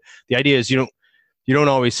something. But the idea is you don't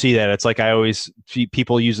always see that. It's like I always see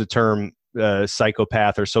people use the term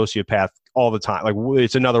psychopath or sociopath all the time. Like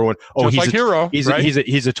it's another one. Oh, just he's like a hero.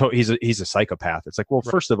 He's a psychopath. It's like, well,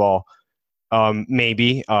 first of all,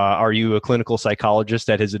 maybe are you a clinical psychologist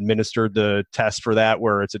that has administered the test for that,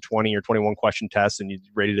 where it's a 20 or 21 question test and you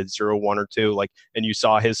rated it 0, 1, or 2, like, and you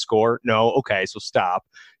saw his score? No, okay, so stop.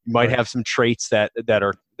 You might have some traits that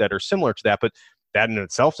are similar to that, but that in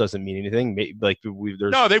itself doesn't mean anything. Like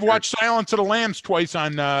they've watched Silence of the Lambs twice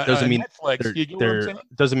on Netflix.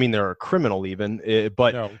 Doesn't mean they're a criminal even,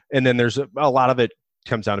 and then there's a lot of it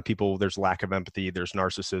comes down to people. There's lack of empathy. There's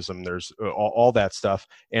narcissism. There's all that stuff,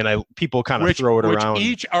 and people kind of throw it around.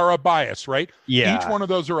 Each are a bias, right? Yeah. Each one of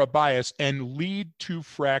those are a bias and lead to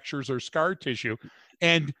fractures or scar tissue.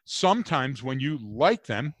 And sometimes when you like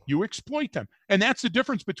them, you exploit them, and that's the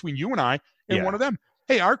difference between you and I and one of them.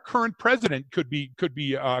 Hey, our current president could be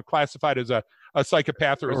classified as a a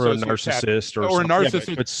psychopath or a sociopath narcissist or a something. narcissist.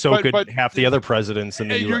 Yeah, but so could half the other presidents in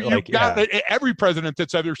the you U.S. got every president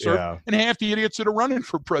that's ever served, and half the idiots that are running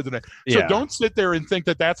for president. So don't sit there and think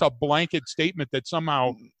that that's a blanket statement that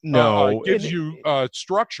somehow gives you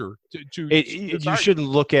structure to you shouldn't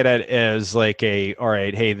look at it as like all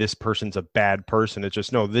right, hey, this person's a bad person. It's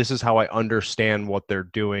just, no, this is how I understand what they're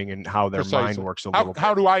doing and how their mind works a little bit.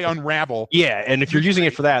 How do I unravel? Yeah, and if you're using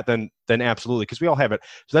it for that, then absolutely, because we all have it.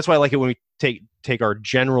 So that's why I like it when we take our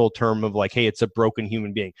general term of like, hey, it's a broken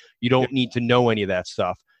human being. You don't need to know any of that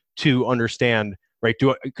stuff to understand, right?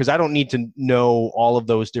 Because I don't need to know all of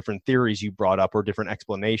those different theories you brought up or different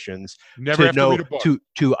explanations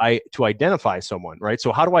to identify someone, right?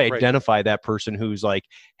 So how do I identify that person who's like,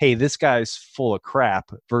 hey, this guy's full of crap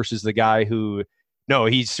versus the guy who, no,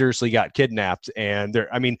 he seriously got kidnapped? And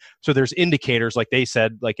so there's indicators, like they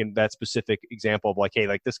said, like in that specific example of like, hey,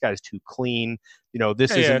 like this guy's too clean,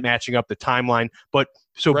 this isn't matching up the timeline. But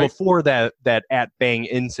so before that at Bang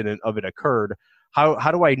incident of it occurred,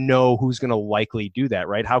 how do I know who's going to likely do that,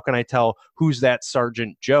 right? How can I tell who's that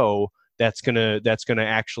Sergeant Joe that's gonna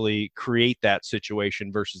actually create that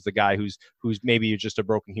situation versus the guy who's maybe just a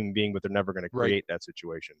broken human being, but they're never going to create that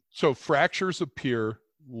situation? So fractures appear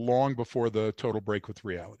long before the total break with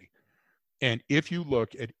reality. And if you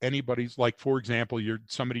look at anybody's, like, for example, you're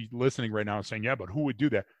somebody listening right now saying, yeah, but who would do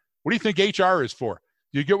that? What do you think HR is for?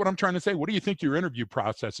 Do you get what I'm trying to say? What do you think your interview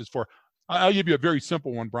process is for? I'll give you a very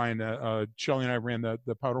simple one, Brian. Shelly and I ran the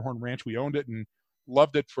Powderhorn Ranch. We owned it and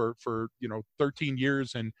loved it for 13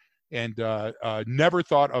 years and never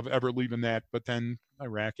thought of ever leaving that. But then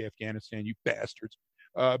Iraq, Afghanistan, you bastards.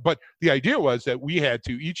 But the idea was that we had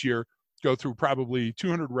to each year go through probably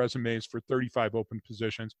 200 resumes for 35 open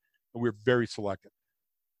positions, and we're very selective.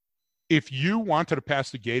 If you wanted to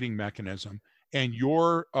pass the gating mechanism and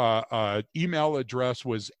your email address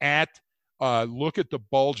was at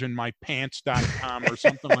lookatthebulgeinmypants.com or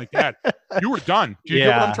something like that, you were done. Do you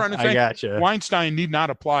get what I'm trying to say? I gotcha. Weinstein need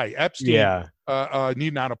not apply. Epstein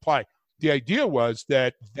need not apply. The idea was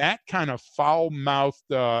that kind of foul-mouthed,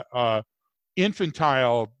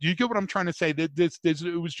 infantile, do you get what I'm trying to say?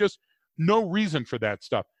 It was just no reason for that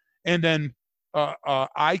stuff. And then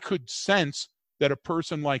I could sense that a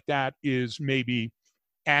person like that is maybe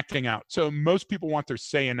acting out. So most people want their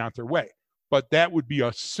say and not their way. But that would be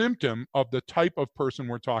a symptom of the type of person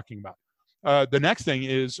we're talking about. The next thing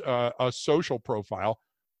is a social profile.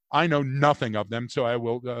 I know nothing of them, so I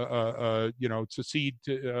will, secede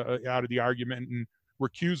out of the argument and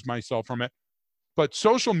recuse myself from it. But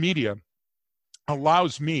social media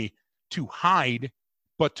allows me to hide,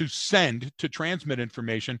 but to send, to transmit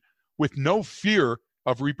information with no fear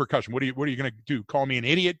of repercussion. What are you going to do? Call me an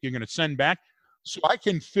idiot? You're going to send back? So I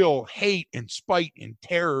can fill hate and spite and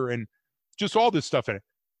terror and just all this stuff in it.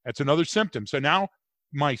 That's another symptom. So now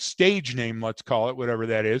my stage name, let's call it, whatever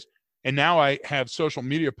that is, and now I have social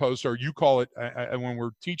media posts, or you call it, when we're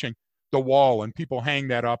teaching, the wall, and people hang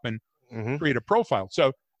that up and create a profile.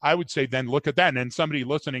 So I would say then look at that. And then somebody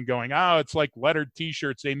listening going, oh, it's like lettered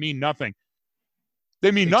T-shirts. They mean nothing. They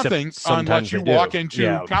mean nothing unless you walk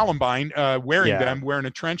into Columbine wearing them, wearing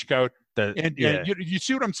a trench coat. You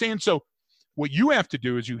see what I'm saying? So what you have to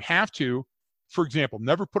do is you have to, for example,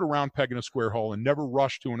 never put a round peg in a square hole and never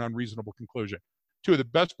rush to an unreasonable conclusion. Two of the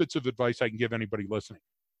best bits of advice I can give anybody listening.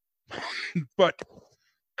 But,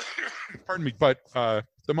 pardon me, the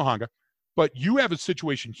Mahanga. But you have a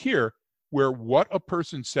situation here where what a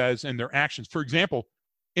person says and their actions, for example,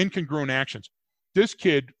 incongruent actions. This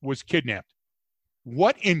kid was kidnapped.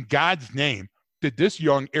 What in God's name did this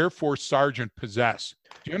young Air Force sergeant possess?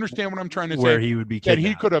 Do you understand what I'm trying to say? Where he would be kidnapped. That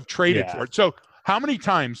he could have traded for it. So how many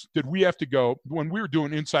times did we have to go when we were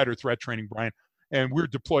doing insider threat training, Brian, and we were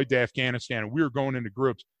deployed to Afghanistan and we were going into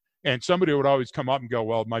groups, and somebody would always come up and go,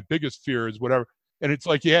 well, my biggest fear is whatever. And it's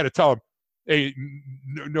like you had to tell them, hey,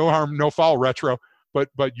 no harm, no foul, retro.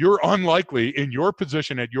 But you're unlikely in your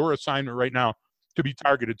position at your assignment right now to be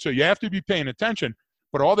targeted. So you have to be paying attention.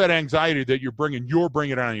 But all that anxiety that you're bringing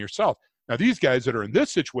it on yourself. Now, these guys that are in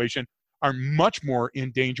this situation are much more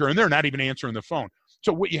in danger, and they're not even answering the phone.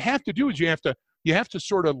 So what you have to do is you have to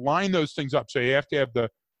sort of line those things up. So you have to have the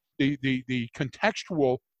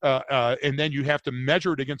contextual, and then you have to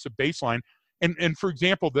measure it against a baseline. And for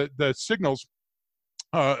example, the signals,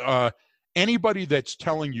 anybody that's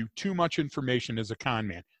telling you too much information is a con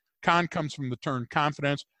man. Con comes from the term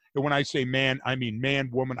confidence. And when I say man, I mean man,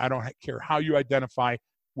 woman. I don't care how you identify,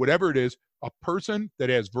 whatever it is. A person that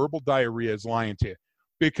has verbal diarrhea is lying to you.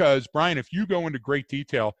 Because, Brian, if you go into great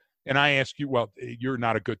detail and I ask you, well, you're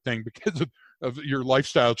not a good thing because of your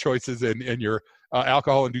lifestyle choices and your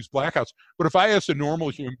alcohol-induced blackouts. But if I ask a normal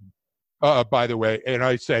human, by the way, and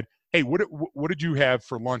I said, hey, what did you have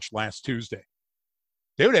for lunch last Tuesday?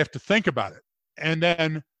 They would have to think about it. And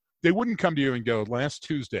then they wouldn't come to you and go, last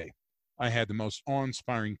Tuesday, I had the most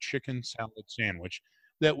awe-inspiring chicken salad sandwich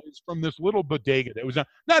that was from this little bodega. That was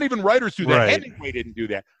not even writers do that. Right. Hemingway didn't do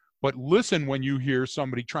that. But listen when you hear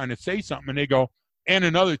somebody trying to say something and they go, and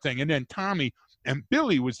another thing. And then Tommy and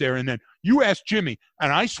Billy was there. And then you asked Jimmy.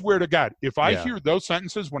 And I swear to God, if I hear those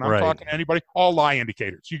sentences when I'm talking to anybody, all lie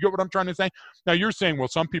indicators. You get what I'm trying to say? Now you're saying, well,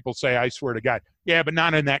 some people say, I swear to God. Yeah, but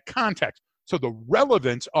not in that context. So the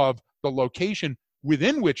relevance of the location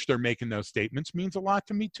within which they're making those statements means a lot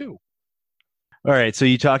to me too. All right. So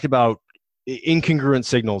you talked about incongruent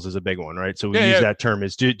signals is a big one, right? So we use that term.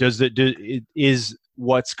 Is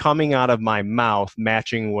what's coming out of my mouth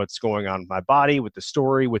matching what's going on with my body, with the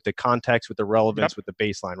story, with the context, with the relevance, with the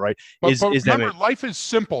baseline, right? But remember, life is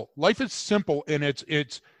simple. Life is simple, and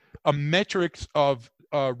it's a metrics of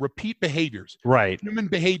repeat behaviors, right? Human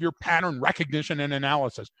behavior pattern recognition and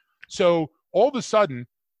analysis. So all of a sudden,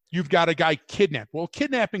 you've got a guy kidnapped. Well,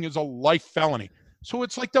 kidnapping is a life felony. So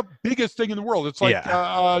it's like the biggest thing in the world. It's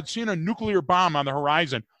like seeing a nuclear bomb on the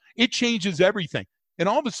horizon. It changes everything. And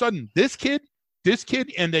all of a sudden, this kid,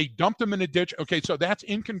 and they dumped him in a ditch. Okay, so that's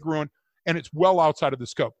incongruent, and it's well outside of the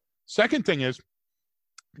scope. Second thing is,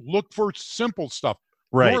 look for simple stuff.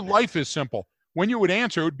 Right. Your life is simple. When you would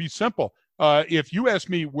answer, it would be simple. If you asked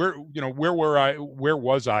me where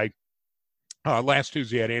was I last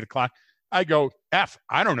Tuesday at 8:00, I go,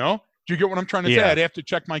 I don't know. Do you get what I'm trying to say? I'd have to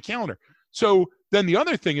check my calendar. So then the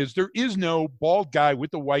other thing is there is no bald guy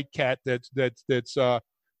with the white cat that's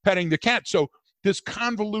petting the cat. So this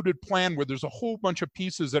convoluted plan where there's a whole bunch of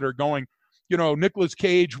pieces that are going, Nicolas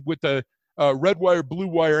Cage with the red wire, blue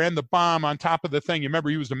wire, and the bomb on top of the thing. You remember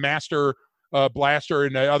he was the master blaster,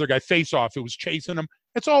 and the other guy, Face Off, who was chasing him.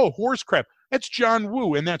 It's all horse crap. That's John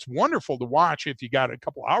Woo, and that's wonderful to watch if you got a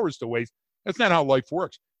couple hours to waste. That's not how life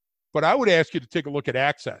works. But I would ask you to take a look at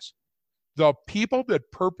Access. The people that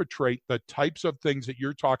perpetrate the types of things that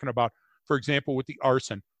you're talking about, for example, with the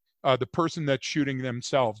arson, the person that's shooting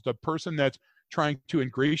themselves, the person that's trying to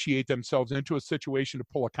ingratiate themselves into a situation to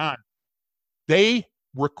pull a con, they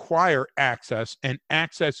require access, and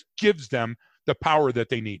access gives them the power that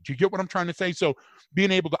they need. Do you get what I'm trying to say? So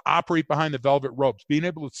being able to operate behind the velvet ropes, being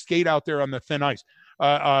able to skate out there on the thin ice.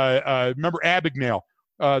 Remember Abagnale,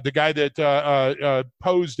 the guy that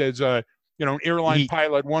posed as a an airline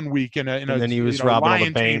pilot one week and then he was robbing all the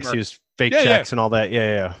banks. He was fake checks and all that.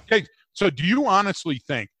 Yeah. Okay. So do you honestly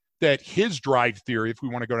think that his drive theory, if we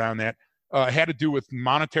want to go down that, had to do with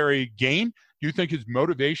monetary gain? Do you think his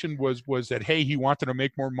motivation was that, hey, he wanted to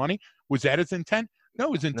make more money? Was that his intent?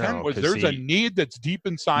 No, his intent was there's a need that's deep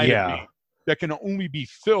inside of me that can only be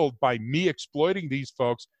filled by me exploiting these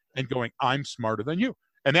folks and going, I'm smarter than you.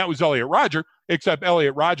 And that was Elliot Rodger, except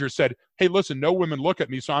Elliot Rodger said, hey, listen, no women look at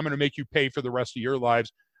me, so I'm going to make you pay for the rest of your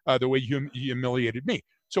lives the way you humiliated me.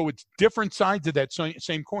 So it's different sides of that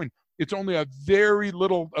same coin. It's only a very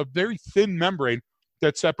thin membrane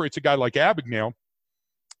that separates a guy like Abagnale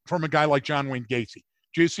from a guy like John Wayne Gacy.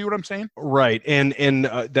 Do you see what I'm saying? Right, and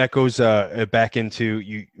that goes back into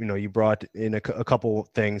you brought in a couple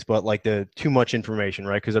things, but like the too much information,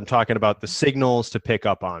 right? Because I'm talking about the signals to pick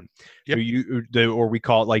up on, or we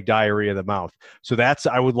call it like diarrhea of the mouth. So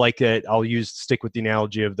I would like it. I'll stick with the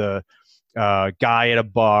analogy of the guy at a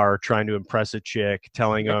bar trying to impress a chick,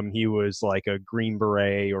 telling him he was like a Green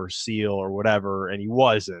Beret or SEAL or whatever, and he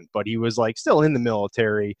wasn't, but he was like still in the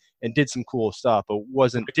military and did some cool stuff, but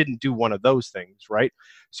didn't do one of those things, right?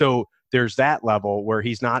 So there's that level where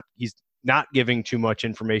he's not giving too much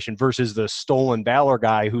information versus the stolen valor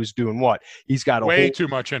guy who's doing what? He's got too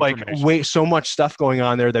much information. Like so much stuff going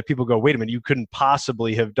on there that people go, wait a minute, you couldn't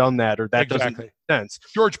possibly have done that, or that doesn't make sense.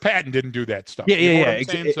 George Patton didn't do that stuff. So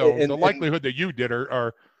the likelihood that you did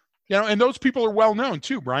are and those people are well known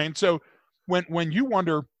too, Brian. So when you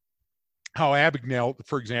wonder how Abagnale,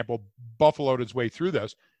 for example, buffaloed his way through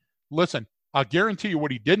this, listen, I'll guarantee you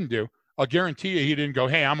what he didn't do. I'll guarantee you he didn't go,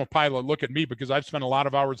 hey, I'm a pilot, look at me, because I've spent a lot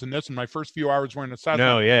of hours in this, and my first few hours were in the South.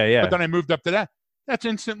 No, yeah. But then I moved up to that. That's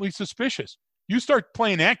instantly suspicious. You start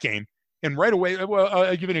playing that game, and right away,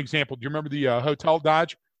 I'll give you an example. Do you remember the hotel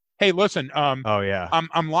dodge? Hey, listen, I'm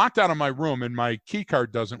locked out of my room, and my key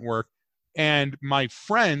card doesn't work, and my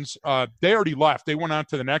friends, they already left. They went on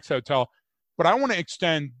to the next hotel, but I want to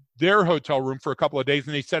extend their hotel room for a couple of days,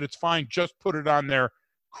 and they said, it's fine, just put it on their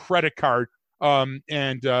credit card.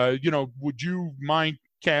 Would you mind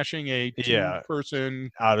cashing a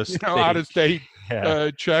two-person out of state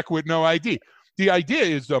check with no ID? The idea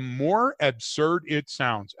is the more absurd it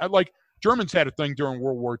sounds. Like Germans had a thing during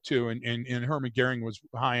World War II, and Hermann Goering was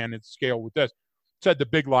high on its scale with this. Said the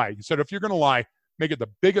big lie. He said, if you're going to lie, make it the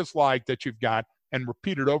biggest lie that you've got and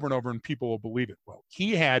repeat it over and over, and people will believe it. Well,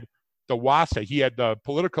 he had the WASA. He had the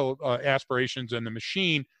political aspirations and the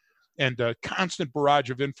machine and the constant barrage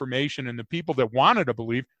of information and the people that wanted to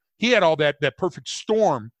believe. He had all that perfect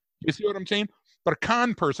storm. You see what I'm saying? But a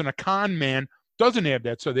con person, a con man, doesn't have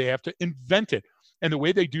that, so they have to invent it. And the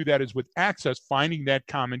way they do that is with access, finding that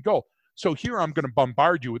common goal. So here I'm going to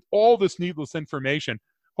bombard you with all this needless information,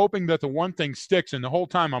 hoping that the one thing sticks, and the whole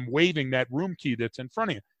time I'm waving that room key that's in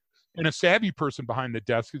front of you. And a savvy person behind the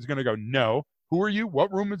desk is going to go, no, who are you?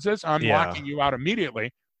 What room is this? I'm locking you out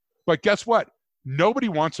immediately. But guess what? Nobody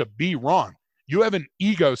wants to be wrong. You have an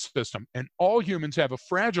ego system, and all humans have a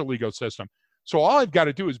fragile ego system. So all I've got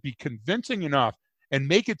to do is be convincing enough and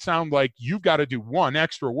make it sound like you've got to do one,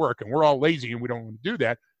 extra work, and we're all lazy and we don't want to do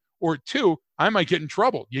that. Or two, I might get in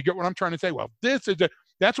trouble. You get what I'm trying to say? Well,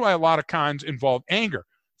 that's why a lot of cons involve anger,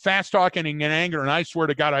 fast talking and anger. And I swear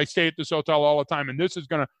to God, I stay at this hotel all the time, and this is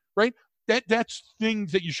going to, right? That's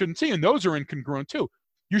things that you shouldn't see. And those are incongruent too.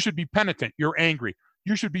 You should be penitent. You're angry.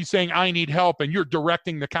 You should be saying, I need help. And you're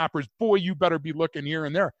directing the coppers, boy, you better be looking here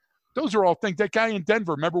and there. Those are all things. That guy in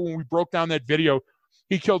Denver, remember when we broke down that video,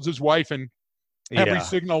 he kills his wife, and every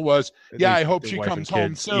signal was, I hope she comes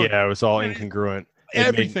home soon. Yeah, it was all incongruent.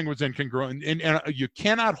 Everything was incongruent. And you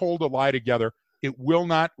cannot hold a lie together. It will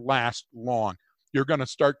not last long. You're going to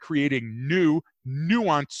start creating new,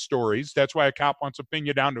 nuanced stories. That's why a cop wants to pin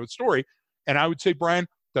you down to a story. And I would say, Brian,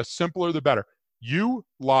 the simpler the better. You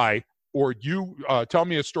lie, or you tell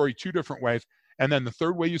me a story two different ways, and then the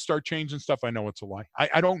third way you start changing stuff, I know it's a lie.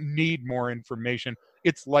 I don't need more information.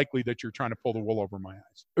 It's likely that you're trying to pull the wool over my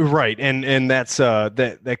eyes. Right, and that's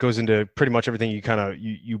that goes into pretty much everything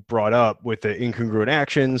you brought up with the incongruent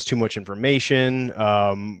actions, too much information,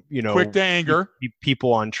 quick to anger,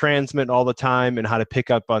 people on transmit all the time, and how to pick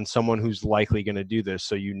up on someone who's likely going to do this.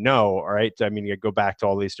 So all right. I mean, you go back to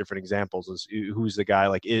all these different examples. Who's the guy?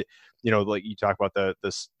 Like it, like you talk about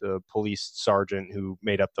the police sergeant who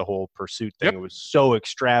made up the whole pursuit thing. Yep. It was so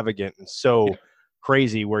extravagant and so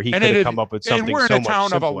crazy, where he could have come up with something so much simpler. And we're in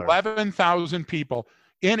a town of 11,000 people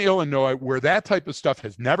in Illinois where that type of stuff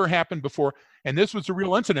has never happened before, and this was a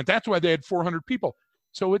real incident. That's why they had 400 people.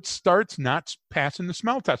 So it starts not passing the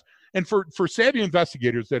smell test. And for savvy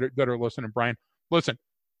investigators that are listening, Brian, listen,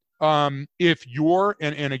 if you're,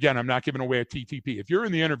 and again, I'm not giving away a TTP, if you're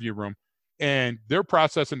in the interview room and they're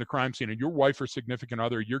processing the crime scene and your wife or significant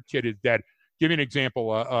other, your kid is dead. Give me an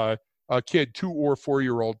example. A kid, 2 or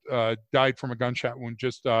 4-year-old, died from a gunshot wound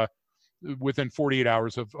just within 48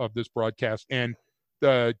 hours of this broadcast. And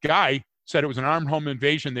the guy said it was an armed home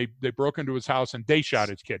invasion. They broke into his house and they shot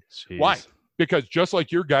his kid. Jeez. Why? Because just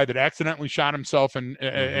like your guy that accidentally shot himself in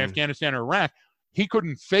Afghanistan or Iraq, he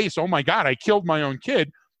couldn't face, oh my God, I killed my own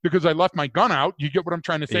kid because I left my gun out. You get what I'm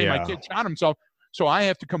trying to say? Yeah. My kid shot himself. So I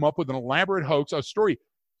have to come up with an elaborate hoax, a story.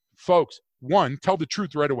 Folks, one, tell the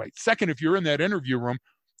truth right away. Second, if you're in that interview room,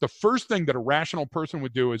 the first thing that a rational person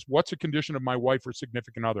would do is, what's the condition of my wife or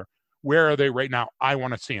significant other? Where are they right now? I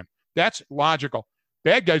want to see them. That's logical.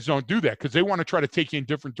 Bad guys don't do that because they want to try to take you in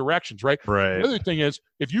different directions, right? Right. The other thing is,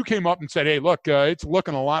 if you came up and said, hey, look, it's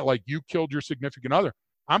looking a lot like you killed your significant other,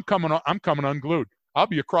 I'm coming unglued. I'll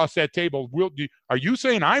be across that table. Are you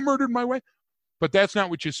saying I murdered my wife? But that's not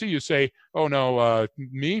what you see. You say, oh, no,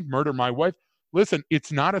 me murder my wife? Listen,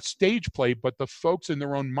 it's not a stage play, but the folks in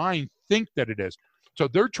their own mind think that it is. So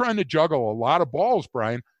they're trying to juggle a lot of balls,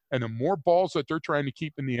 Brian, and the more balls that they're trying to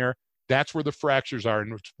keep in the air, that's where the fractures are.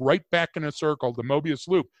 And it's right back in a circle, the Mobius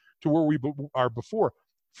loop, to where we are before.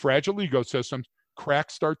 Fragile ecosystems,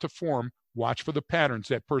 cracks start to form. Watch for the patterns.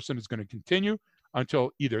 That person is going to continue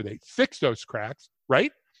until either they fix those cracks,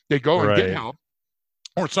 right? They go and get help,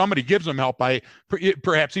 or somebody gives them help by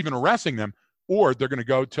perhaps even arresting them, or they're going to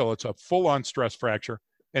go till it's a full-on stress fracture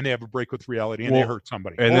and they have a break with reality and they hurt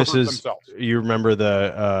somebody. And this is themselves. You remember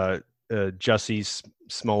the Jussie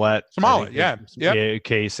Smollett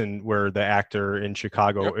case, and where the actor in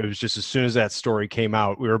Chicago, it was just as soon as that story came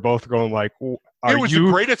out, we were both going like, it was the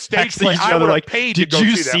greatest stage play I would have paid to go see that.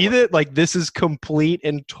 Did you see that? Like, this is complete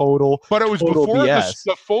and total. But it was before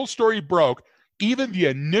the full story broke. Even the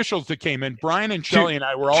initials that came in, Brian and Shelley and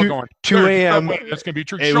I were all going, 2 a.m. That's going to be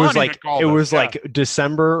true. It was like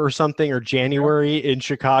December or something, or January in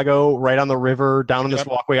Chicago, right on the river, down on this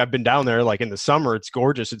walkway. I've been down there, like in the summer. It's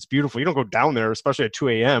gorgeous. It's beautiful. You don't go down there, especially at 2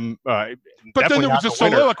 a.m. But then there was a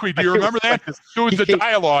soliloquy. Do you remember that? There was a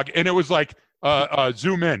dialogue, and it was like,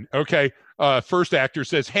 zoom in. Okay. first actor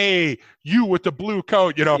says, "Hey, you with the blue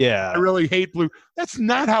coat, I really hate blue." That's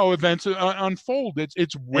not how events unfold.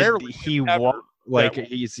 It's rarely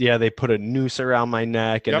they put a noose around my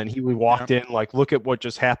neck, and then he walked in like, look at what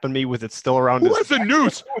just happened to me with it still around his neck. Who has a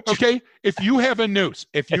noose? Okay, if you have a noose,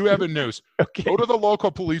 go to the local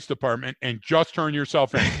police department and just turn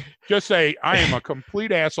yourself in. Just say, I am a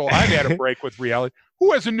complete asshole. I've had a break with reality.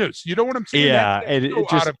 Who has a noose? You know what I'm saying? Yeah, and it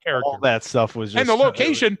just, out of character. All that stuff was just... And the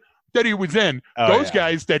location that he was in, those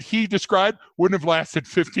guys that he described wouldn't have lasted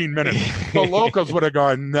 15 minutes. The locals would have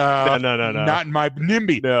gone, no, not in my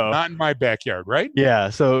NIMBY, not in my backyard, right? Yeah,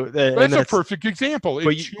 so... that's a perfect example.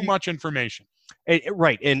 It's too much information.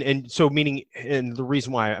 Right, and so meaning, and the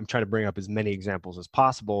reason why I'm trying to bring up as many examples as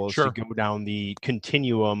possible is to go down the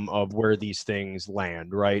continuum of where these things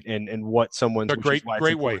land, right? And what someone's... A great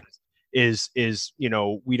way. Is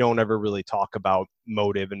we don't ever really talk about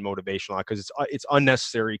motive and motivation because it's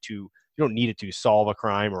unnecessary to, you don't need it to solve a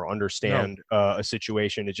crime or understand a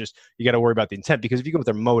situation. It's just, you got to worry about the intent, because if you go with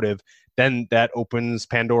their motive, then that opens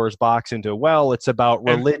Pandora's box into, it's about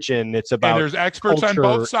religion, it's about, and there's experts culture,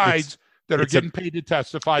 on both sides that are getting paid to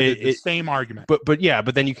testify the same argument. But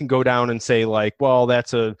then you can go down and say like, well,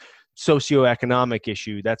 that's a socioeconomic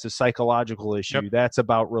issue, that's a psychological issue, that's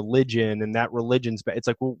about religion, and that religion's it's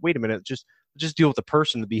like, well, wait a minute, just deal with the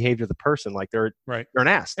person, the behavior of the person. Like they're an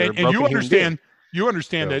ass. And you understand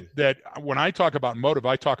that when I talk about motive,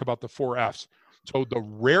 I talk about the 4 F's. So the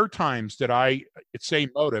rare times that I say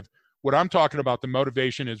motive, what I'm talking about, the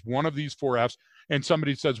motivation is one of these 4 F's, and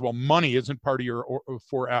somebody says, well, money isn't part of your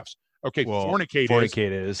 4 F's. Okay,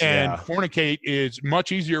 fornicate is. And fornicate is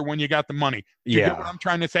much easier when you got the money. You get what I'm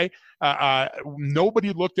trying to say?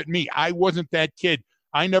 Nobody looked at me. I wasn't that kid.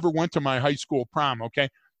 I never went to my high school prom, okay?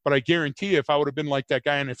 But I guarantee you, if I would have been like that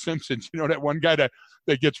guy in The Simpsons, that one guy that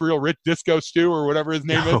gets real rich, Disco Stew or whatever his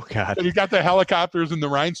name is, God. and he got the helicopters and the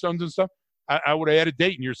rhinestones and stuff, I would have had a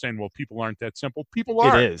date. And you're saying, well, people aren't that simple. People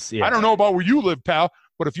are. It is, yeah. I don't know about where you live, pal,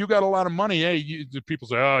 but if you got a lot of money, people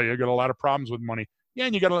say, oh, you got a lot of problems with money. Yeah,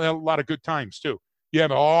 and you got a lot of good times too. You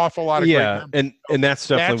have an awful lot of great times. And that's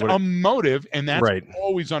definitely a motive, and that's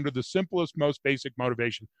always under the simplest, most basic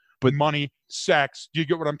motivation. But money, sex. Do you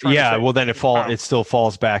get what I'm trying to say? Yeah, well then it still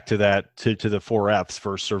falls back to that to the 4 F's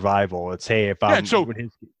for survival. It's, hey, if I'm his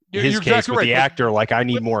case exactly with the actor, like, I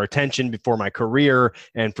need more attention before my career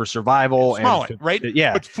and for survival. Right?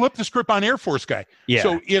 Yeah. But flip the script on Air Force guy. Yeah.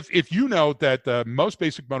 So if you know that the most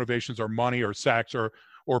basic motivations are money or sex or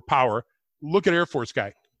power, look at Air Force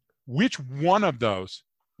guy. Which one of those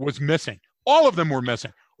was missing? All of them were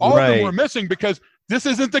missing. All of them were missing because this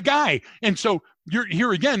isn't the guy. And so you're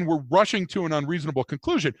here again, we're rushing to an unreasonable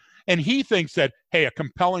conclusion. And he thinks that, hey, a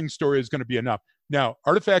compelling story is going to be enough. Now,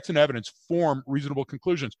 artifacts and evidence form reasonable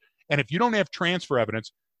conclusions. And if you don't have transfer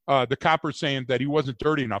evidence, the copper's saying that he wasn't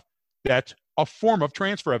dirty enough. That's a form of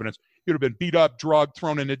transfer evidence. He'd have been beat up, drugged,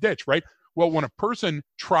 thrown in a ditch, right? Well, when a person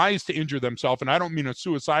tries to injure themselves, and I don't mean a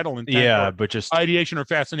suicidal intent, but just ideation or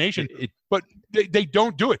fascination, but they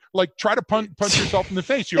don't do it. Like, try to punch yourself in the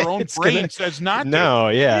face. Your own brain says not to. No,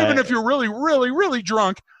 yeah. Even if you're really, really, really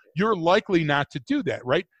drunk, you're likely not to do that,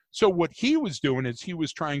 right? So what he was doing is he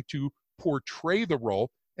was trying to portray the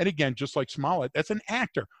role. And again, just like Smollett, that's an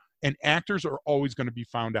actor. And actors are always going to be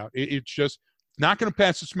found out. It's just not going to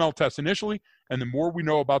pass the smell test initially. And the more we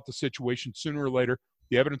know about the situation, sooner or later,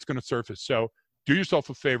 the evidence is going to surface. So do yourself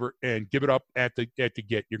a favor and give it up at the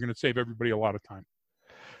get. You're going to save everybody a lot of time.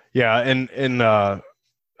 Yeah, and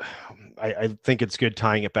I think it's good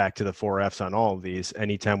tying it back to the 4 F's on all of these.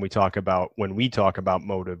 Anytime when we talk about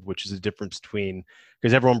motive, which is a difference between,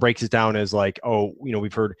 because everyone breaks it down as like,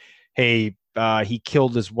 we've heard, hey, he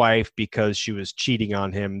killed his wife because she was cheating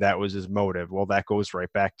on him. That was his motive. Well, that goes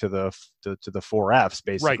right back to the 4 F's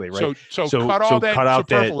basically, right? So cut all that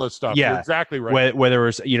superfluous stuff. Yeah, you're exactly right. Whether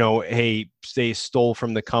it's, hey, they stole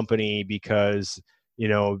from the company because they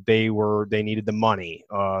needed the money.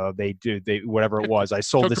 Whatever it was. I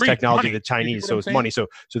sold this technology to the Chinese, so it's money. So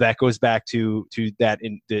that goes back to that.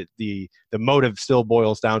 In the motive still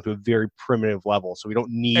boils down to a very primitive level. So we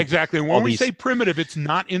don't need exactly. When we say primitive, it's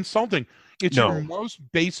not insulting. It's your most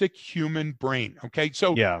basic human brain. Okay,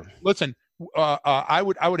 so listen. I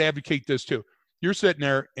would advocate this too. You're sitting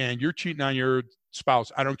there and you're cheating on your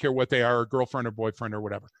spouse. I don't care what they are, girlfriend or boyfriend or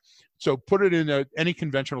whatever. So put it in any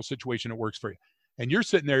conventional situation that works for you. And you're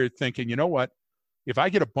sitting there thinking, you know what? If I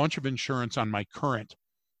get a bunch of insurance on my current,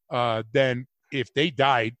 then if they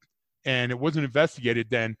died and it wasn't investigated,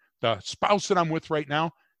 then the spouse that I'm with right now,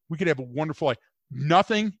 we could have a wonderful life.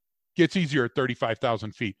 Nothing gets easier at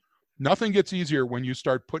 35,000 feet. Nothing gets easier when you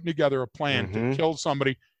start putting together a plan to kill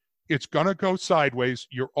somebody it's going to go sideways.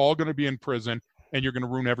 You're all going to be in prison, and you're going to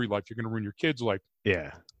ruin every life. You're going to ruin your kid's life.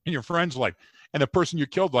 Yeah. And your friend's life, and the person you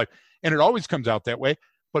killed life. And it always comes out that way.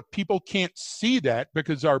 But people can't see that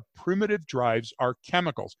because our primitive drives are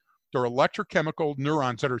chemicals. They're electrochemical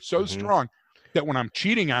neurons that are so strong that when I'm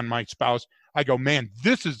cheating on my spouse, I go, man,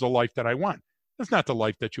 this is the life that I want. That's not the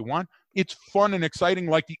life that you want. It's fun and exciting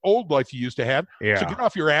like the old life you used to have. Yeah. So get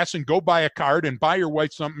off your ass and go buy a card and buy your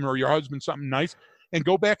wife something or your husband something nice and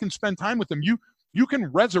go back and spend time with them. You can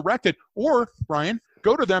resurrect it. Or, Brian,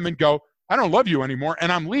 go to them and go, I don't love you anymore and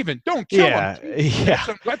I'm leaving. Don't kill them.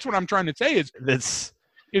 Yeah. That's what I'm trying to say is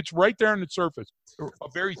it's right there on the surface. A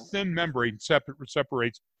very thin membrane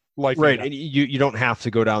separates life. Right. And you don't have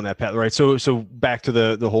to go down that path. Right. So back to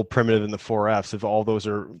the whole primitive and the 4Fs, if all those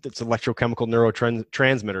it's electrochemical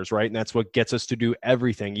neurotransmitters, right? And that's what gets us to do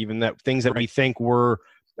everything, even that things that we think were,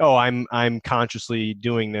 I'm consciously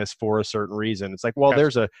doing this for a certain reason. It's like, well,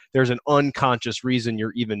 there's an unconscious reason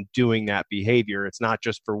you're even doing that behavior. It's not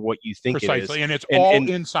just for what you think it is. And it's all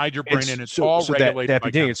inside your brain, and it's all regulated by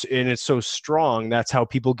it's so strong. That's how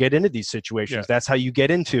people get into these situations. Yeah. That's how you get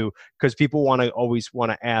into, because people always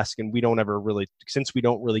want to ask, and we don't ever really, since we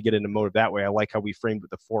don't really get into motive that way. I like how we framed with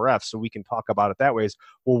the 4Fs, so we can talk about it that way. Is,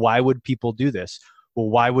 well, why would people do this? Well,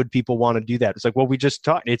 why would people want to do that? It's like, well, we just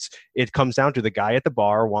talked. It comes down to the guy at the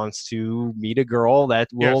bar wants to meet a girl that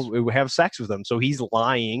will have sex with him. So he's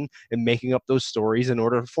lying and making up those stories in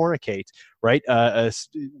order to fornicate, right?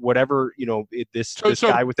 Whatever, this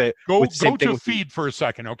guy with the go to feed for a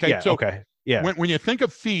second, okay? Yeah, okay. Yeah. When you think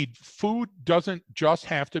of feed, food doesn't just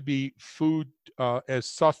have to be food as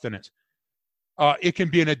sustenance. It can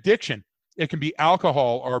be an addiction. It can be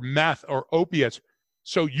alcohol or meth or opiates.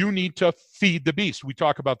 So you need to feed the beast. We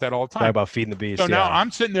talk about that all the time. Talk about feeding the beast. So now I'm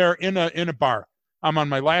sitting there in a bar. I'm on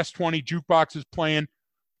my last 20. Jukebox is playing.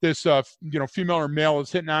 This female or male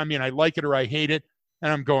is hitting on me, and I like it or I hate it.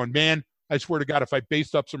 And I'm going, man, I swear to God, if I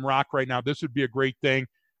based up some rock right now, this would be a great thing.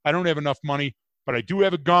 I don't have enough money, but I do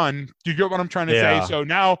have a gun. Do you get what I'm trying to say? So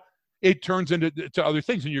now it turns into other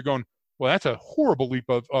things, and you're going, well, that's a horrible leap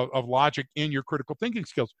of logic in your critical thinking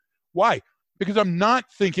skills. Why? Because I'm not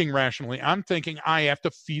thinking rationally. I'm thinking I have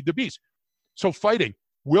to feed the beast. So fighting.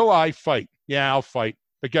 Will I fight? Yeah, I'll fight.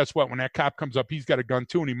 But guess what? When that cop comes up, he's got a gun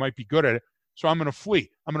too, and he might be good at it. So I'm going to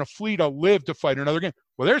flee. I'm going to flee to live to fight another game.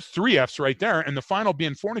 Well, there's 3 Fs right there. And the final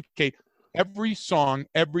being fornicate. Every song,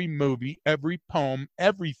 every movie, every poem,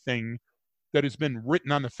 everything that has been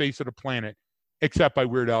written on the face of the planet, except by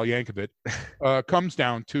Weird Al Yankovic, comes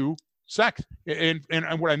down to sex. And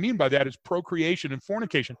what I mean by that is procreation and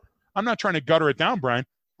fornication. I'm not trying to gutter it down, Brian.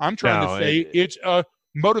 I'm trying to say it's a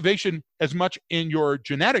motivation as much in your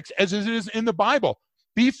genetics as it is in the Bible.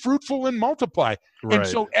 Be fruitful and multiply. Right. And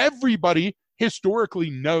so everybody historically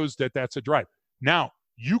knows that that's a drive. Now,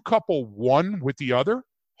 you couple one with the other,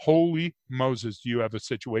 holy Moses, do you have a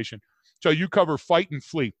situation. So you cover fight and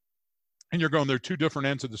flee. And you're going, they're 2 different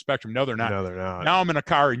ends of the spectrum. No, they're not. No, they're not. Now I'm in a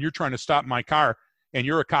car, and you're trying to stop my car, and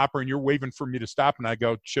you're a copper, and you're waving for me to stop. And I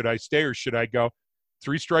go, should I stay or should I go?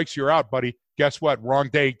 3 strikes, you're out, buddy. Guess what? Wrong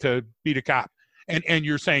day to beat a cop. And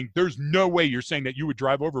you're saying, there's no way you're saying that you would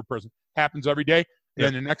drive over a person. Happens every day. And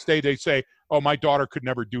then the next day they say, oh, my daughter could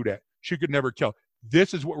never do that. She could never kill.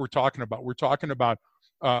 This is what we're talking about. We're talking about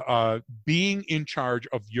being in charge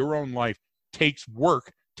of your own life takes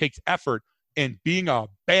work, takes effort, and being a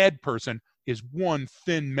bad person is one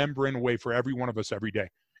thin membrane away for every one of us every day.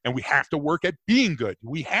 And we have to work at being good.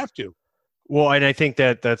 We have to. Well, and I think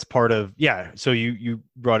that's part of, so you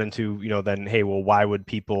brought into, then, hey, well, why would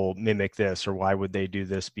people mimic this, or why would they do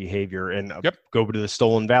this behavior? And go to the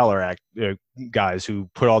Stolen Valor Act guys who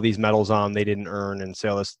put all these medals on they didn't earn and say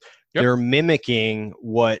all this. They're mimicking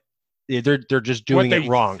what they're just doing it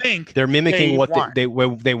wrong. They're mimicking what they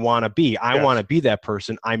want to be. I want to be that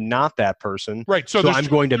person. I'm not that person. Right. So I'm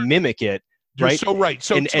going to mimic it. You're so right.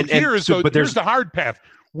 So here's the hard path.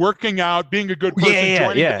 Working out, being a good person,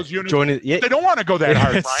 joining those units. They don't want to go that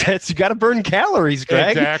hard, Brian. You got to burn calories,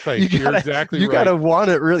 Greg. Exactly. You're exactly right. You got to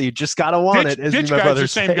want it, really. You just got to want it, as my brother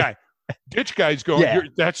said. Same guy. Ditch guy's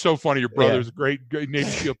going, that's so funny. Your brother's a great Navy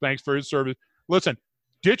SEAL. Thanks for his service. Listen,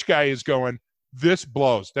 ditch guy is going, this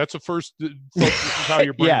blows. That's the first focus. This is how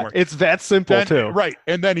your brain works. It's that simple, too. Right.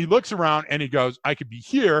 And then he looks around and he goes, I could be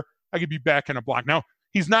here. I could be back in a block. Now,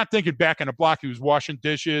 he's not thinking back in a block. He was washing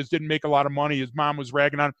dishes, didn't make a lot of money. His mom was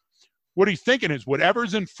ragging on him. What he's thinking is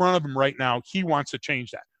whatever's in front of him right now, he wants to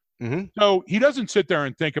change that. Mm-hmm. So he doesn't sit there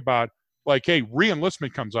and think about, like, hey,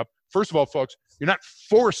 re-enlistment comes up. First of all, folks, you're not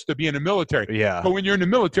forced to be in the military. Yeah. But when you're in the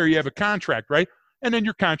military, you have a contract, right? And then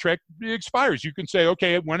your contract expires. You can say,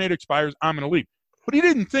 okay, when it expires, I'm going to leave. But he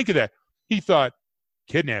didn't think of that. He thought,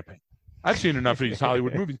 kidnapping. I've seen enough of these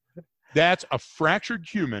Hollywood movies. That's a fractured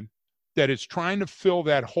human that is trying to fill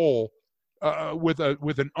that hole with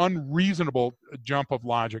an unreasonable jump of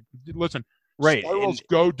logic. Listen, Right. spirals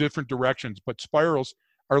go different directions, but spirals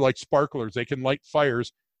are like sparklers. They can light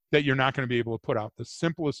fires that you're not going to be able to put out. The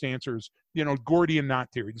simplest answer is, Gordian knot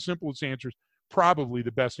theory. The simplest answer is probably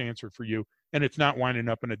the best answer for you, and it's not winding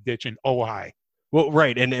up in a ditch in Ojai. Well,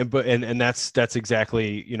 right, and that's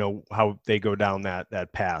exactly how they go down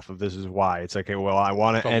that path of this is why it's like, okay, well, I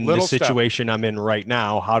want to end the situation I'm in right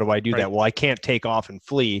now. How do I do that? Well, I can't take off and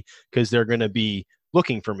flee because they're going to be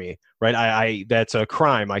looking for me, right? I that's a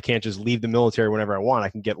crime. I can't just leave the military whenever I want. I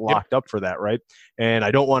can get locked up for that, right? And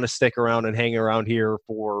I don't want to stick around and hang around here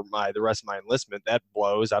for the rest of my enlistment. That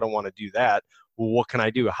blows. I don't want to do that. Well, what can I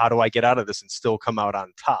do? How do I get out of this and still come out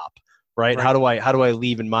on top, right? How do I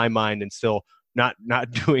leave in my mind and still not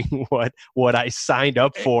doing what I signed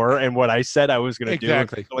up for and what I said I was going to do, and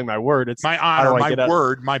fulfilling my word? It's my honor, my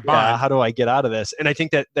word, my bond. Yeah, how do I get out of this? And I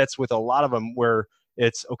think that's with a lot of them where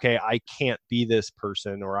it's, okay, I can't be this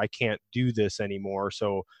person, or I can't do this anymore,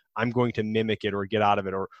 so I'm going to mimic it or get out of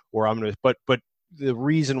it, or I'm going to. But the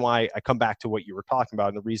reason why I come back to what you were talking about,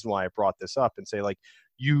 and the reason why I brought this up and say, like,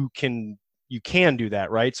 you can do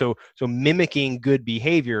that, right? So mimicking good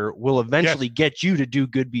behavior will eventually get you to do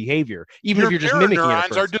good behavior, even if you're just mimicking it.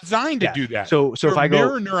 Neurons are designed to do that. So if I go,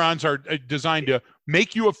 mirror neurons are designed to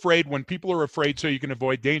make you afraid when people are afraid, so you can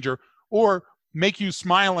avoid danger, or make you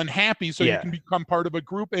smile and happy so you can become part of a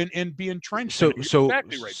group and be entrenched.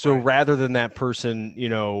 So rather than that person,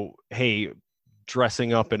 hey,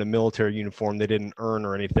 dressing up in a military uniform they didn't earn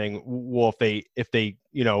or anything. Well, if they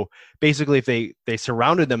basically if they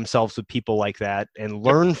surrounded themselves with people like that and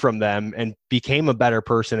learned from them and became a better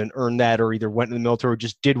person and earned that, or either went in the military or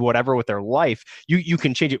just did whatever with their life, you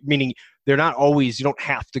can change it. Meaning they're not always, you don't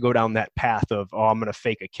have to go down that path of, I'm going to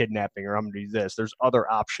fake a kidnapping or I'm going to do this. There's other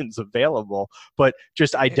options available, but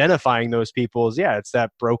just identifying those people is, it's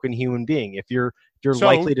that broken human being. If you're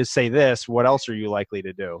likely to say this, what else are you likely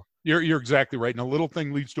to do? You're exactly right. And a little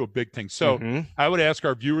thing leads to a big thing. So I would ask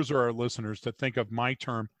our viewers or our listeners to think of my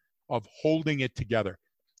term of holding it together.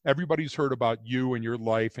 Everybody's heard about you and your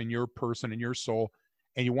life and your person and your soul,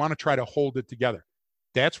 and you want to try to hold it together.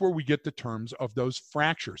 That's where we get the terms of those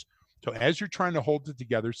fractures. So as you're trying to hold it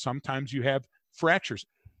together, sometimes you have fractures.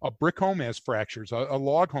 A brick home has fractures. A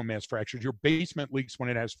log home has fractures. Your basement leaks when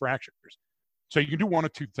it has fractures. So you can do one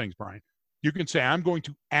of two things, Brian. You can say, I'm going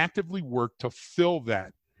to actively work to fill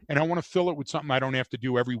that. And I want to fill it with something I don't have to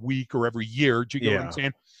do every week or every year. Do you get what I'm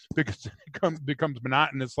saying? Because it becomes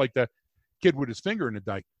monotonous, like the kid with his finger in the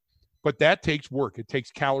dike. But that takes work. It takes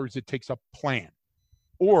calories. It takes a plan.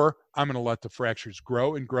 Or I'm going to let the fractures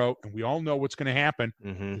grow and grow. And we all know what's going to happen.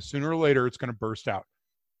 Sooner or later, it's going to burst out.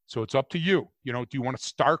 So it's up to you. Do you want to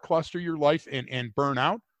star cluster your life and burn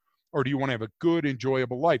out? Or do you want to have a good,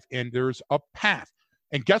 enjoyable life? And there's a path.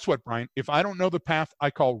 And guess what, Brian? If I don't know the path, I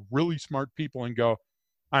call really smart people and go,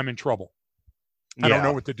 I'm in trouble. I don't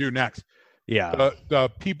know what to do next.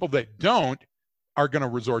 The people that don't are going to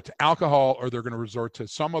resort to alcohol, or they're going to resort to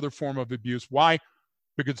some other form of abuse. Why?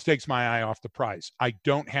 Because it takes my eye off the prize. I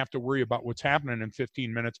don't have to worry about what's happening in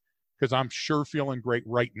 15 minutes because I'm sure feeling great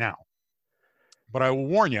right now. But I will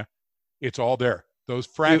warn you, it's all there. Those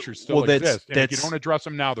fractures still exist. And if you don't address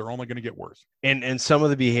them now, they're only going to get worse. And some of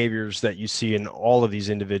the behaviors that you see in all of these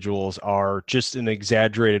individuals are just an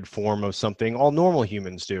exaggerated form of something all normal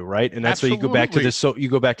humans do, right? And that's why you go back to this. So you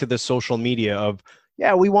go back to the social media of,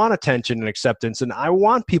 we want attention and acceptance, and I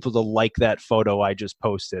want people to like that photo I just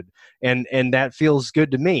posted, and that feels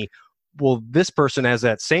good to me. Well, this person has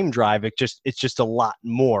that same drive. It's just a lot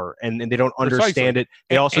more, and they don't understand it.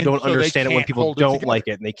 They also don't understand it when people don't like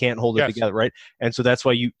it, and they can't hold it together, right? And so that's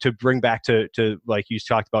why to bring back to like you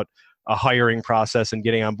talked about a hiring process and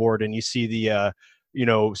getting on board, and you see the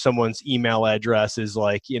someone's email address is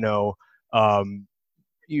like you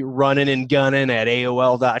running and gunning at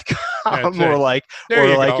AOL.com or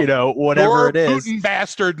whatever it is. Putin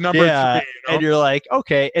bastard number 3. And you're like,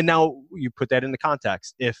 okay. And now you put that into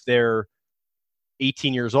context. If they're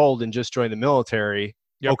 18 years old and just joined the military,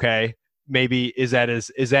 okay, maybe is that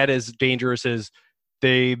as dangerous as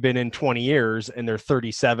they've been in 20 years and they're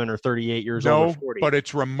 37 or 38 years old or 40? But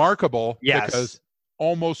it's remarkable because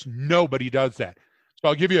almost nobody does that. So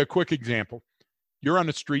I'll give you a quick example. You're on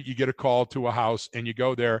the street, you get a call to a house, and you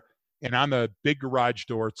go there, and on the big garage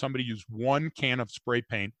door, somebody used one can of spray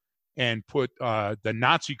paint and put the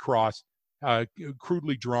Nazi cross,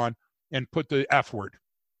 crudely drawn, and put the F word.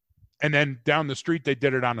 And then down the street, they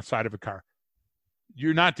did it on the side of a car.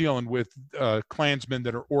 You're not dealing with Klansmen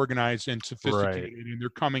that are organized and sophisticated, and they're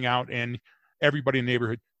coming out, and everybody in the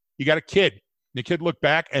neighborhood. You got a kid. The kid looked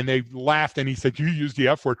back and they laughed and he said, "You used the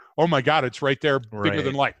F word." Oh my God, it's right there, bigger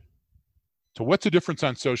than life. So what's the difference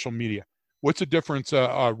on social media? What's the difference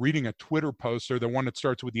reading a Twitter post or the one that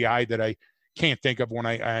starts with the I that I can't think of when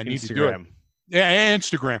I need to do it? Yeah,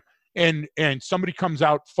 Instagram. And somebody comes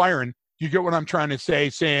out firing. You get what I'm trying to say,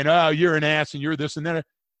 saying, "Oh, you're an ass and you're this and that."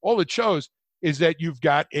 All it shows is that you've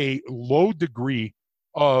got a low degree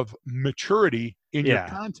of maturity in your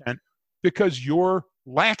content because you're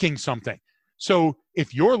lacking something. So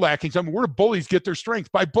if you're lacking something, where do bullies get their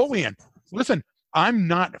strength? By bullying. Listen, I'm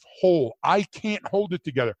not whole. I can't hold it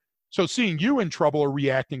together. So seeing you in trouble or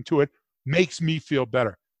reacting to it makes me feel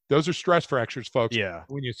better. Those are stress fractures, folks. Yeah.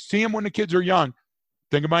 When you see them when the kids are young,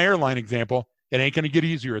 think of my airline example. It ain't going to get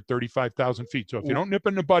easier at 35,000 feet. So if you don't nip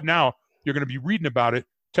in the bud now, you're going to be reading about it,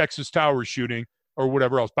 Texas Towers shooting or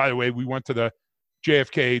whatever else. By the way, we went to the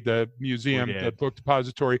JFK, the museum, the book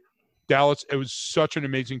depository, Dallas. It was such an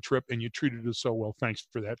amazing trip, and you treated us so well. Thanks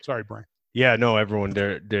for that. Sorry, Brian. Yeah, no, everyone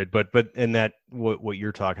did, but in that what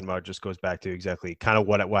you're talking about just goes back to exactly kind of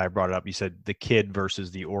why I brought it up. You said the kid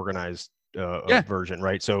versus the organized version,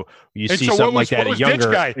 right? So you see something like that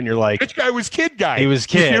younger, and you're like, "Bitch guy was kid guy." He was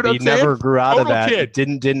kid. He never grew out of that. Kid.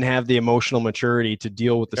 Didn't have the emotional maturity to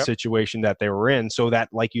deal with the situation that they were in. So that,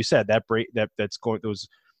 like you said, that's going those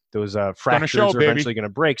fractures are eventually going to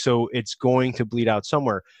break. So it's going to bleed out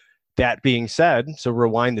somewhere. That being said, so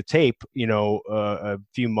rewind the tape, a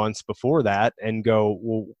few months before that and go,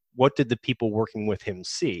 well, what did the people working with him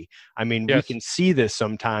see? I mean, we can see this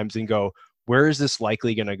sometimes and go, where is this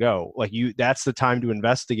likely going to go? Like that's the time to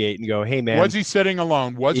investigate and go, hey man. Was he sitting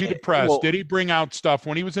alone? Was he depressed? Well, did he bring out stuff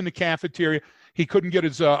when he was in the cafeteria? He couldn't get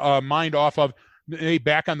his mind off of, hey,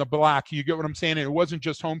 back on the block. You get what I'm saying? And it wasn't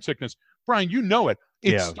just homesickness. Brian, you know it.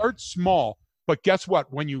 It starts small, but guess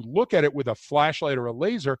what? When you look at it with a flashlight or a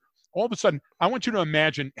laser, all of a sudden, I want you to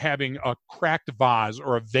imagine having a cracked vase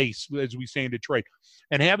or a vase, as we say in Detroit,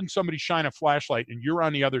 and having somebody shine a flashlight and you're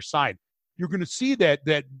on the other side. You're going to see that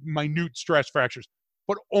minute stress fractures,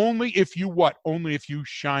 but only if you Only if you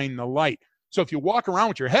shine the light. So if you walk around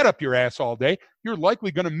with your head up your ass all day, you're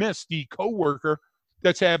likely going to miss the coworker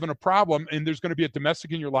that's having a problem, and there's going to be a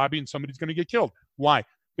domestic in your lobby and somebody's going to get killed. Why?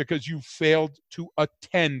 Because you failed to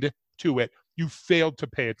attend to it. You failed to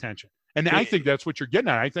pay attention. And I think that's what you're getting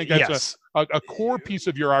at. I think that's a core piece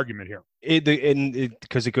of your argument here.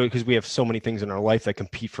 Because we have so many things in our life that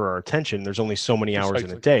compete for our attention. There's only so many hours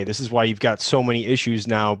in a day. This is why you've got so many issues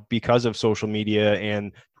now because of social media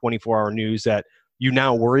and 24-hour news that you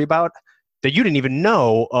now worry about that you didn't even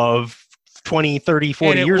know of 20, 30,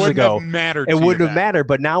 40 years ago. It wouldn't have mattered.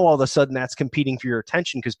 But now all of a sudden that's competing for your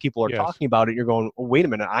attention because people are talking about it. And you're going, oh, wait a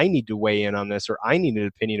minute, I need to weigh in on this, or I need an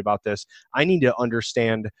opinion about this. I need to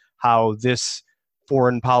understand how this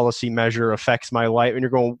foreign policy measure affects my life. And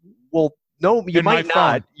you're going, well, no, you might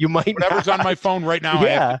not. You might not. Whatever's on my phone right now, I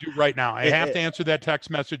have to do right now. I have to answer that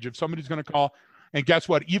text message if somebody's going to call. And guess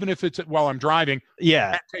what? Even if it's while I'm driving,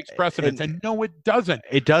 that takes precedence. And no, it doesn't.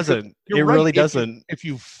 It doesn't. It really doesn't. If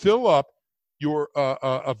you fill up your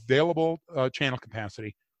available channel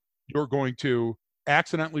capacity, you're going to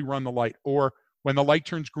accidentally run the light. Or when the light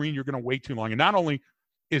turns green, you're going to wait too long. And not only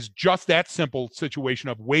is just that simple situation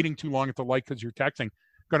of waiting too long at the light because you're texting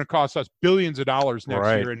going to cost us billions of dollars next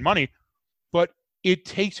year in money, but it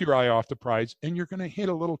takes your eye off the prize, and you're going to hit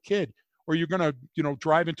a little kid, or you're going to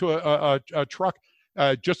drive into a truck,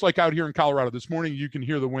 just like out here in Colorado this morning. You can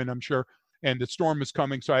hear the wind, I'm sure, and the storm is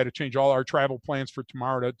coming, so I had to change all our travel plans for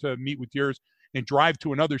tomorrow to meet with yours and drive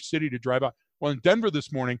to another city to drive out. Well, in Denver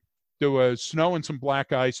this morning, there was snow and some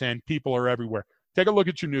black ice, and people are everywhere. Take a look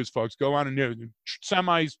at your news, folks. Go on and news.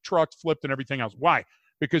 Semis, trucks flipped, and everything else. Why?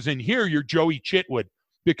 Because in here, you're Joey Chitwood.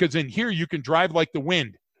 Because in here, you can drive like the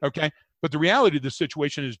wind, okay? But the reality of the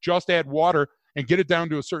situation is just add water and get it down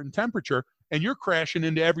to a certain temperature, and you're crashing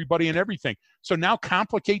into everybody and everything. So now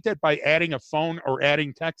complicate that by adding a phone or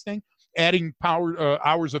adding texting, adding power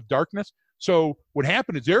hours of darkness. So what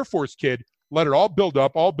happened is Air Force kid let it all build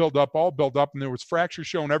up, and there was fractures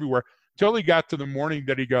showing everywhere until he got to the morning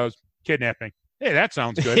that he goes, kidnapping. Hey, that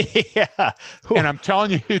sounds good. And I'm telling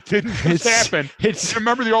you, it didn't just happen. You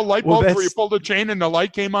remember the old light bulb where you pulled a chain and the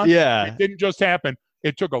light came on? Yeah. It didn't just happen.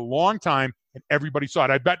 It took a long time, and everybody saw it.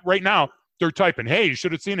 I bet right now they're typing, hey, you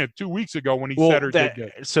should have seen it 2 weeks ago when he said or did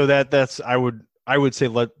it. So that's I would I would say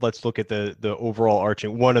let's look at the overall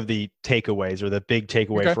arching. One of the takeaways, or the big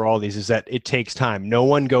takeaway Okay. for all these, is that it takes time. No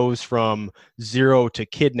one goes from zero to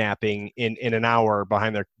kidnapping in an hour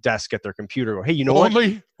behind their desk at their computer. Go, hey, you know what?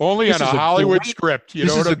 Only This on a is a Hollywood great- script. You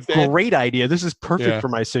This know is what a I'm saying? great idea. This is perfect Yeah. for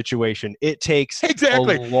my situation. It takes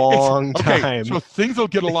Exactly. a long Okay, time. so things will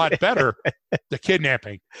get a lot better. The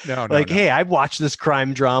kidnapping. No. Like, hey, I watched this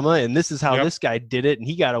crime drama, and this is how Yep. this guy did it, and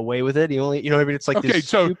he got away with it. He only, I mean, it's like Okay, this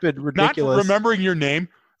so stupid, not ridiculous. remembering your name.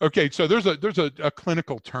 Okay, so there's a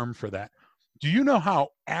clinical term for that. Do you know how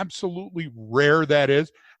absolutely rare that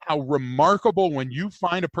is? How remarkable when you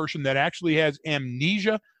find a person that actually has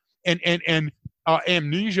amnesia and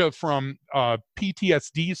amnesia from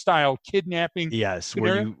PTSD style kidnapping. Yes,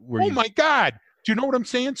 scenario. where you My God. Do you know what I'm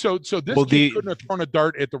saying? So this Well, kid couldn't have thrown a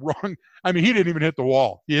dart at the wrong. I mean, he didn't even hit the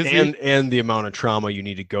wall. and the amount of trauma you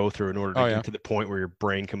need to go through in order to Oh, yeah. get to the point where your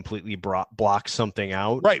brain completely blocks something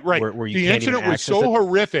out. Right. Where you The can't incident even was access so it.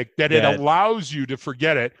 horrific that it that- allows you to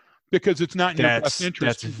forget it because it's not in your best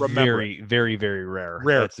interest That's to remember it. very, very, very rare.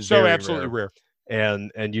 Rare. That's So very absolutely rare.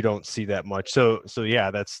 And you don't see that much. So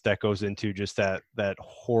yeah, that goes into just that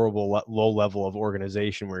horrible low level of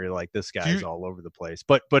organization where you're like, this guy's all over the place.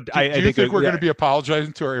 But Do you think we're going to be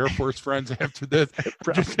apologizing to our Air Force friends after this?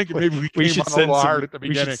 I'm just thinking maybe we came on a little hard at the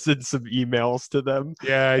beginning. We should send some emails to them.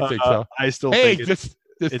 Yeah, I think so. I still Hey, think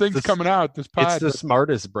this thing's coming out. This pod. It's the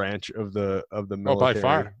smartest branch of the military. by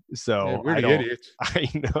far. So Yeah, we're the idiots. I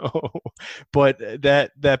know. But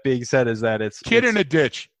that being said, is that it's Kid in a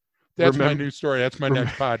ditch. That's my Remember- new story. That's my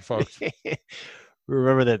next pod, folks.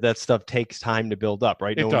 remember that stuff takes time to build up,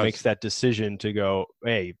 right? It No one does. makes that decision to go,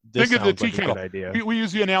 hey, this Think of the sounds like tea a kettle. good idea. We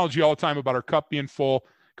use the analogy all the time about our cup being full.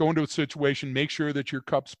 Go into a situation, make sure that your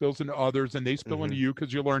cup spills into others and they spill into you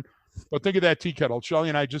because you learn. But think of that tea kettle. Shelly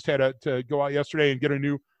and I just had to go out yesterday and get a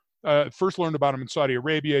new. First learned about them in Saudi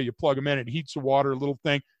Arabia. You plug them in, it heats the water, a little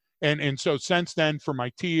thing. And so since then, for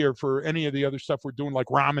my tea or for any of the other stuff we're doing, like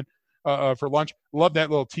ramen for lunch, love that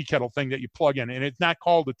little tea kettle thing that you plug in. And it's not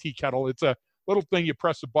called a tea kettle. It's a little thing you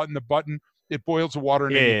press the button, it boils the water,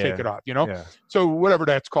 and then you take it off, you know? Yeah. So whatever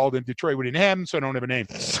that's called in Detroit, we didn't have them, so I don't have a name.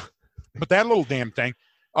 But that little damn thing,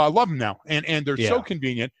 love them now. And they're so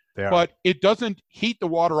convenient. They are. But it doesn't heat the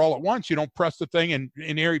water all at once. You don't press the thing and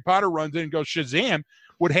Harry Potter runs in and goes Shazam.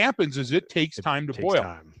 What happens is it takes time to boil.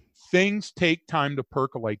 Time. Things take time to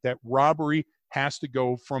percolate. That robbery has to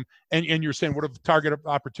go from, and you're saying, what if target of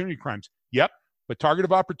opportunity crimes? Yep. But target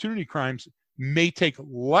of opportunity crimes may take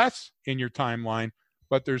less in your timeline,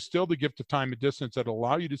 but there's still the gift of time and distance that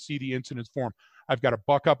allow you to see the incident's form. I've got to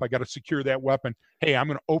buck up. I got to secure that weapon. Hey, I'm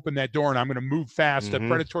going to open that door and I'm going to move fast. Mhm. The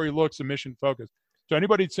predatory looks, the mission focus. So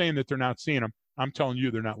anybody saying that they're not seeing them, I'm telling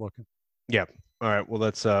you, they're not looking. Yeah. All right. Well,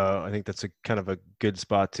 that's I think that's a kind of a good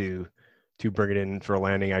spot to bring it in for a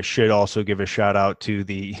landing. I should also give a shout out to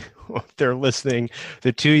the, if they're listening,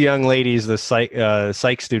 the two young ladies, the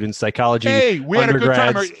psych students, psychology. Hey, we had a good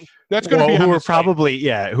time. undergrads. That's going to be who on were the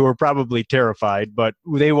site. probably terrified, but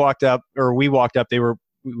we walked up, they were,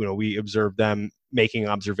 we observed them making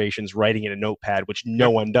observations, writing in a notepad, which no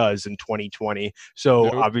one does in 2020. So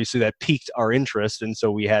Nope. obviously that piqued our interest. And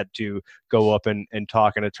so we had to go up and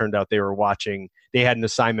talk. And it turned out they had an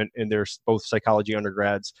assignment, and they're both psychology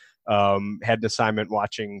undergrads, had an assignment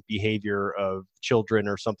watching behavior of children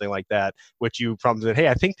or something like that, which you probably said, hey,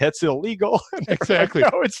 I think that's illegal. Exactly. No,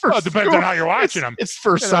 it's for Well, it depends on how you're watching them. It's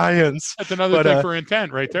for science. That's another thing for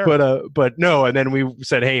intent right there. But no, and then we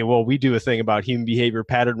said, hey, well, we do a thing about human behavior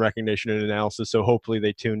pattern recognition and analysis, so hopefully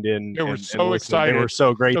they tuned in. They were and so listened. excited. They were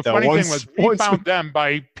so great, the though. funny thing was we found them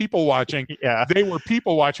by people watching. Yeah. They were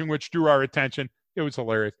people watching, which drew our attention. It was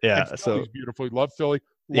hilarious. Yeah, And so- Philly's beautiful. Love Philly.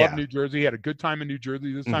 Love Yeah. New Jersey. Had a good time in New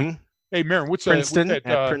Jersey this time. Mhm. Hey, Marin, what's Princeton, that?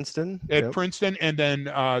 at Princeton. At Yep. Princeton, and then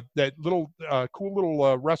that little cool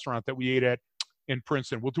little restaurant that we ate at in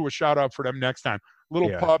Princeton. We'll do a shout out for them next time. Little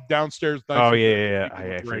Yeah. pub downstairs. nice Oh and yeah. people I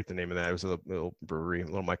drink. forget the name of that. It was a little brewery, a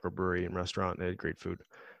little microbrewery and restaurant. They had great food.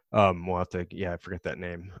 We'll have to, I forget that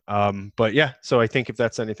name. But yeah, so I think if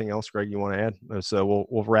that's anything else, Greg, you want to add, so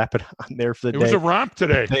we'll wrap it on there for the It day. was a romp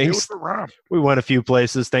today. It Thanks. was a romp. We went a few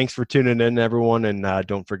places. Thanks for tuning in, everyone, and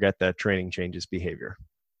don't forget that training changes behavior.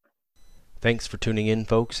 Thanks for tuning in,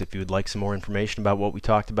 folks. If you would like some more information about what we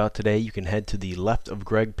talked about today, you can head to the Left of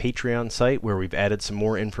Greg Patreon site, where we've added some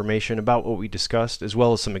more information about what we discussed, as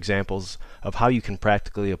well as some examples of how you can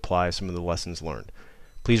practically apply some of the lessons learned.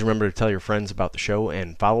 Please remember to tell your friends about the show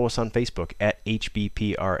and follow us on Facebook at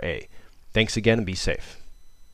HBPRA. Thanks again and be safe.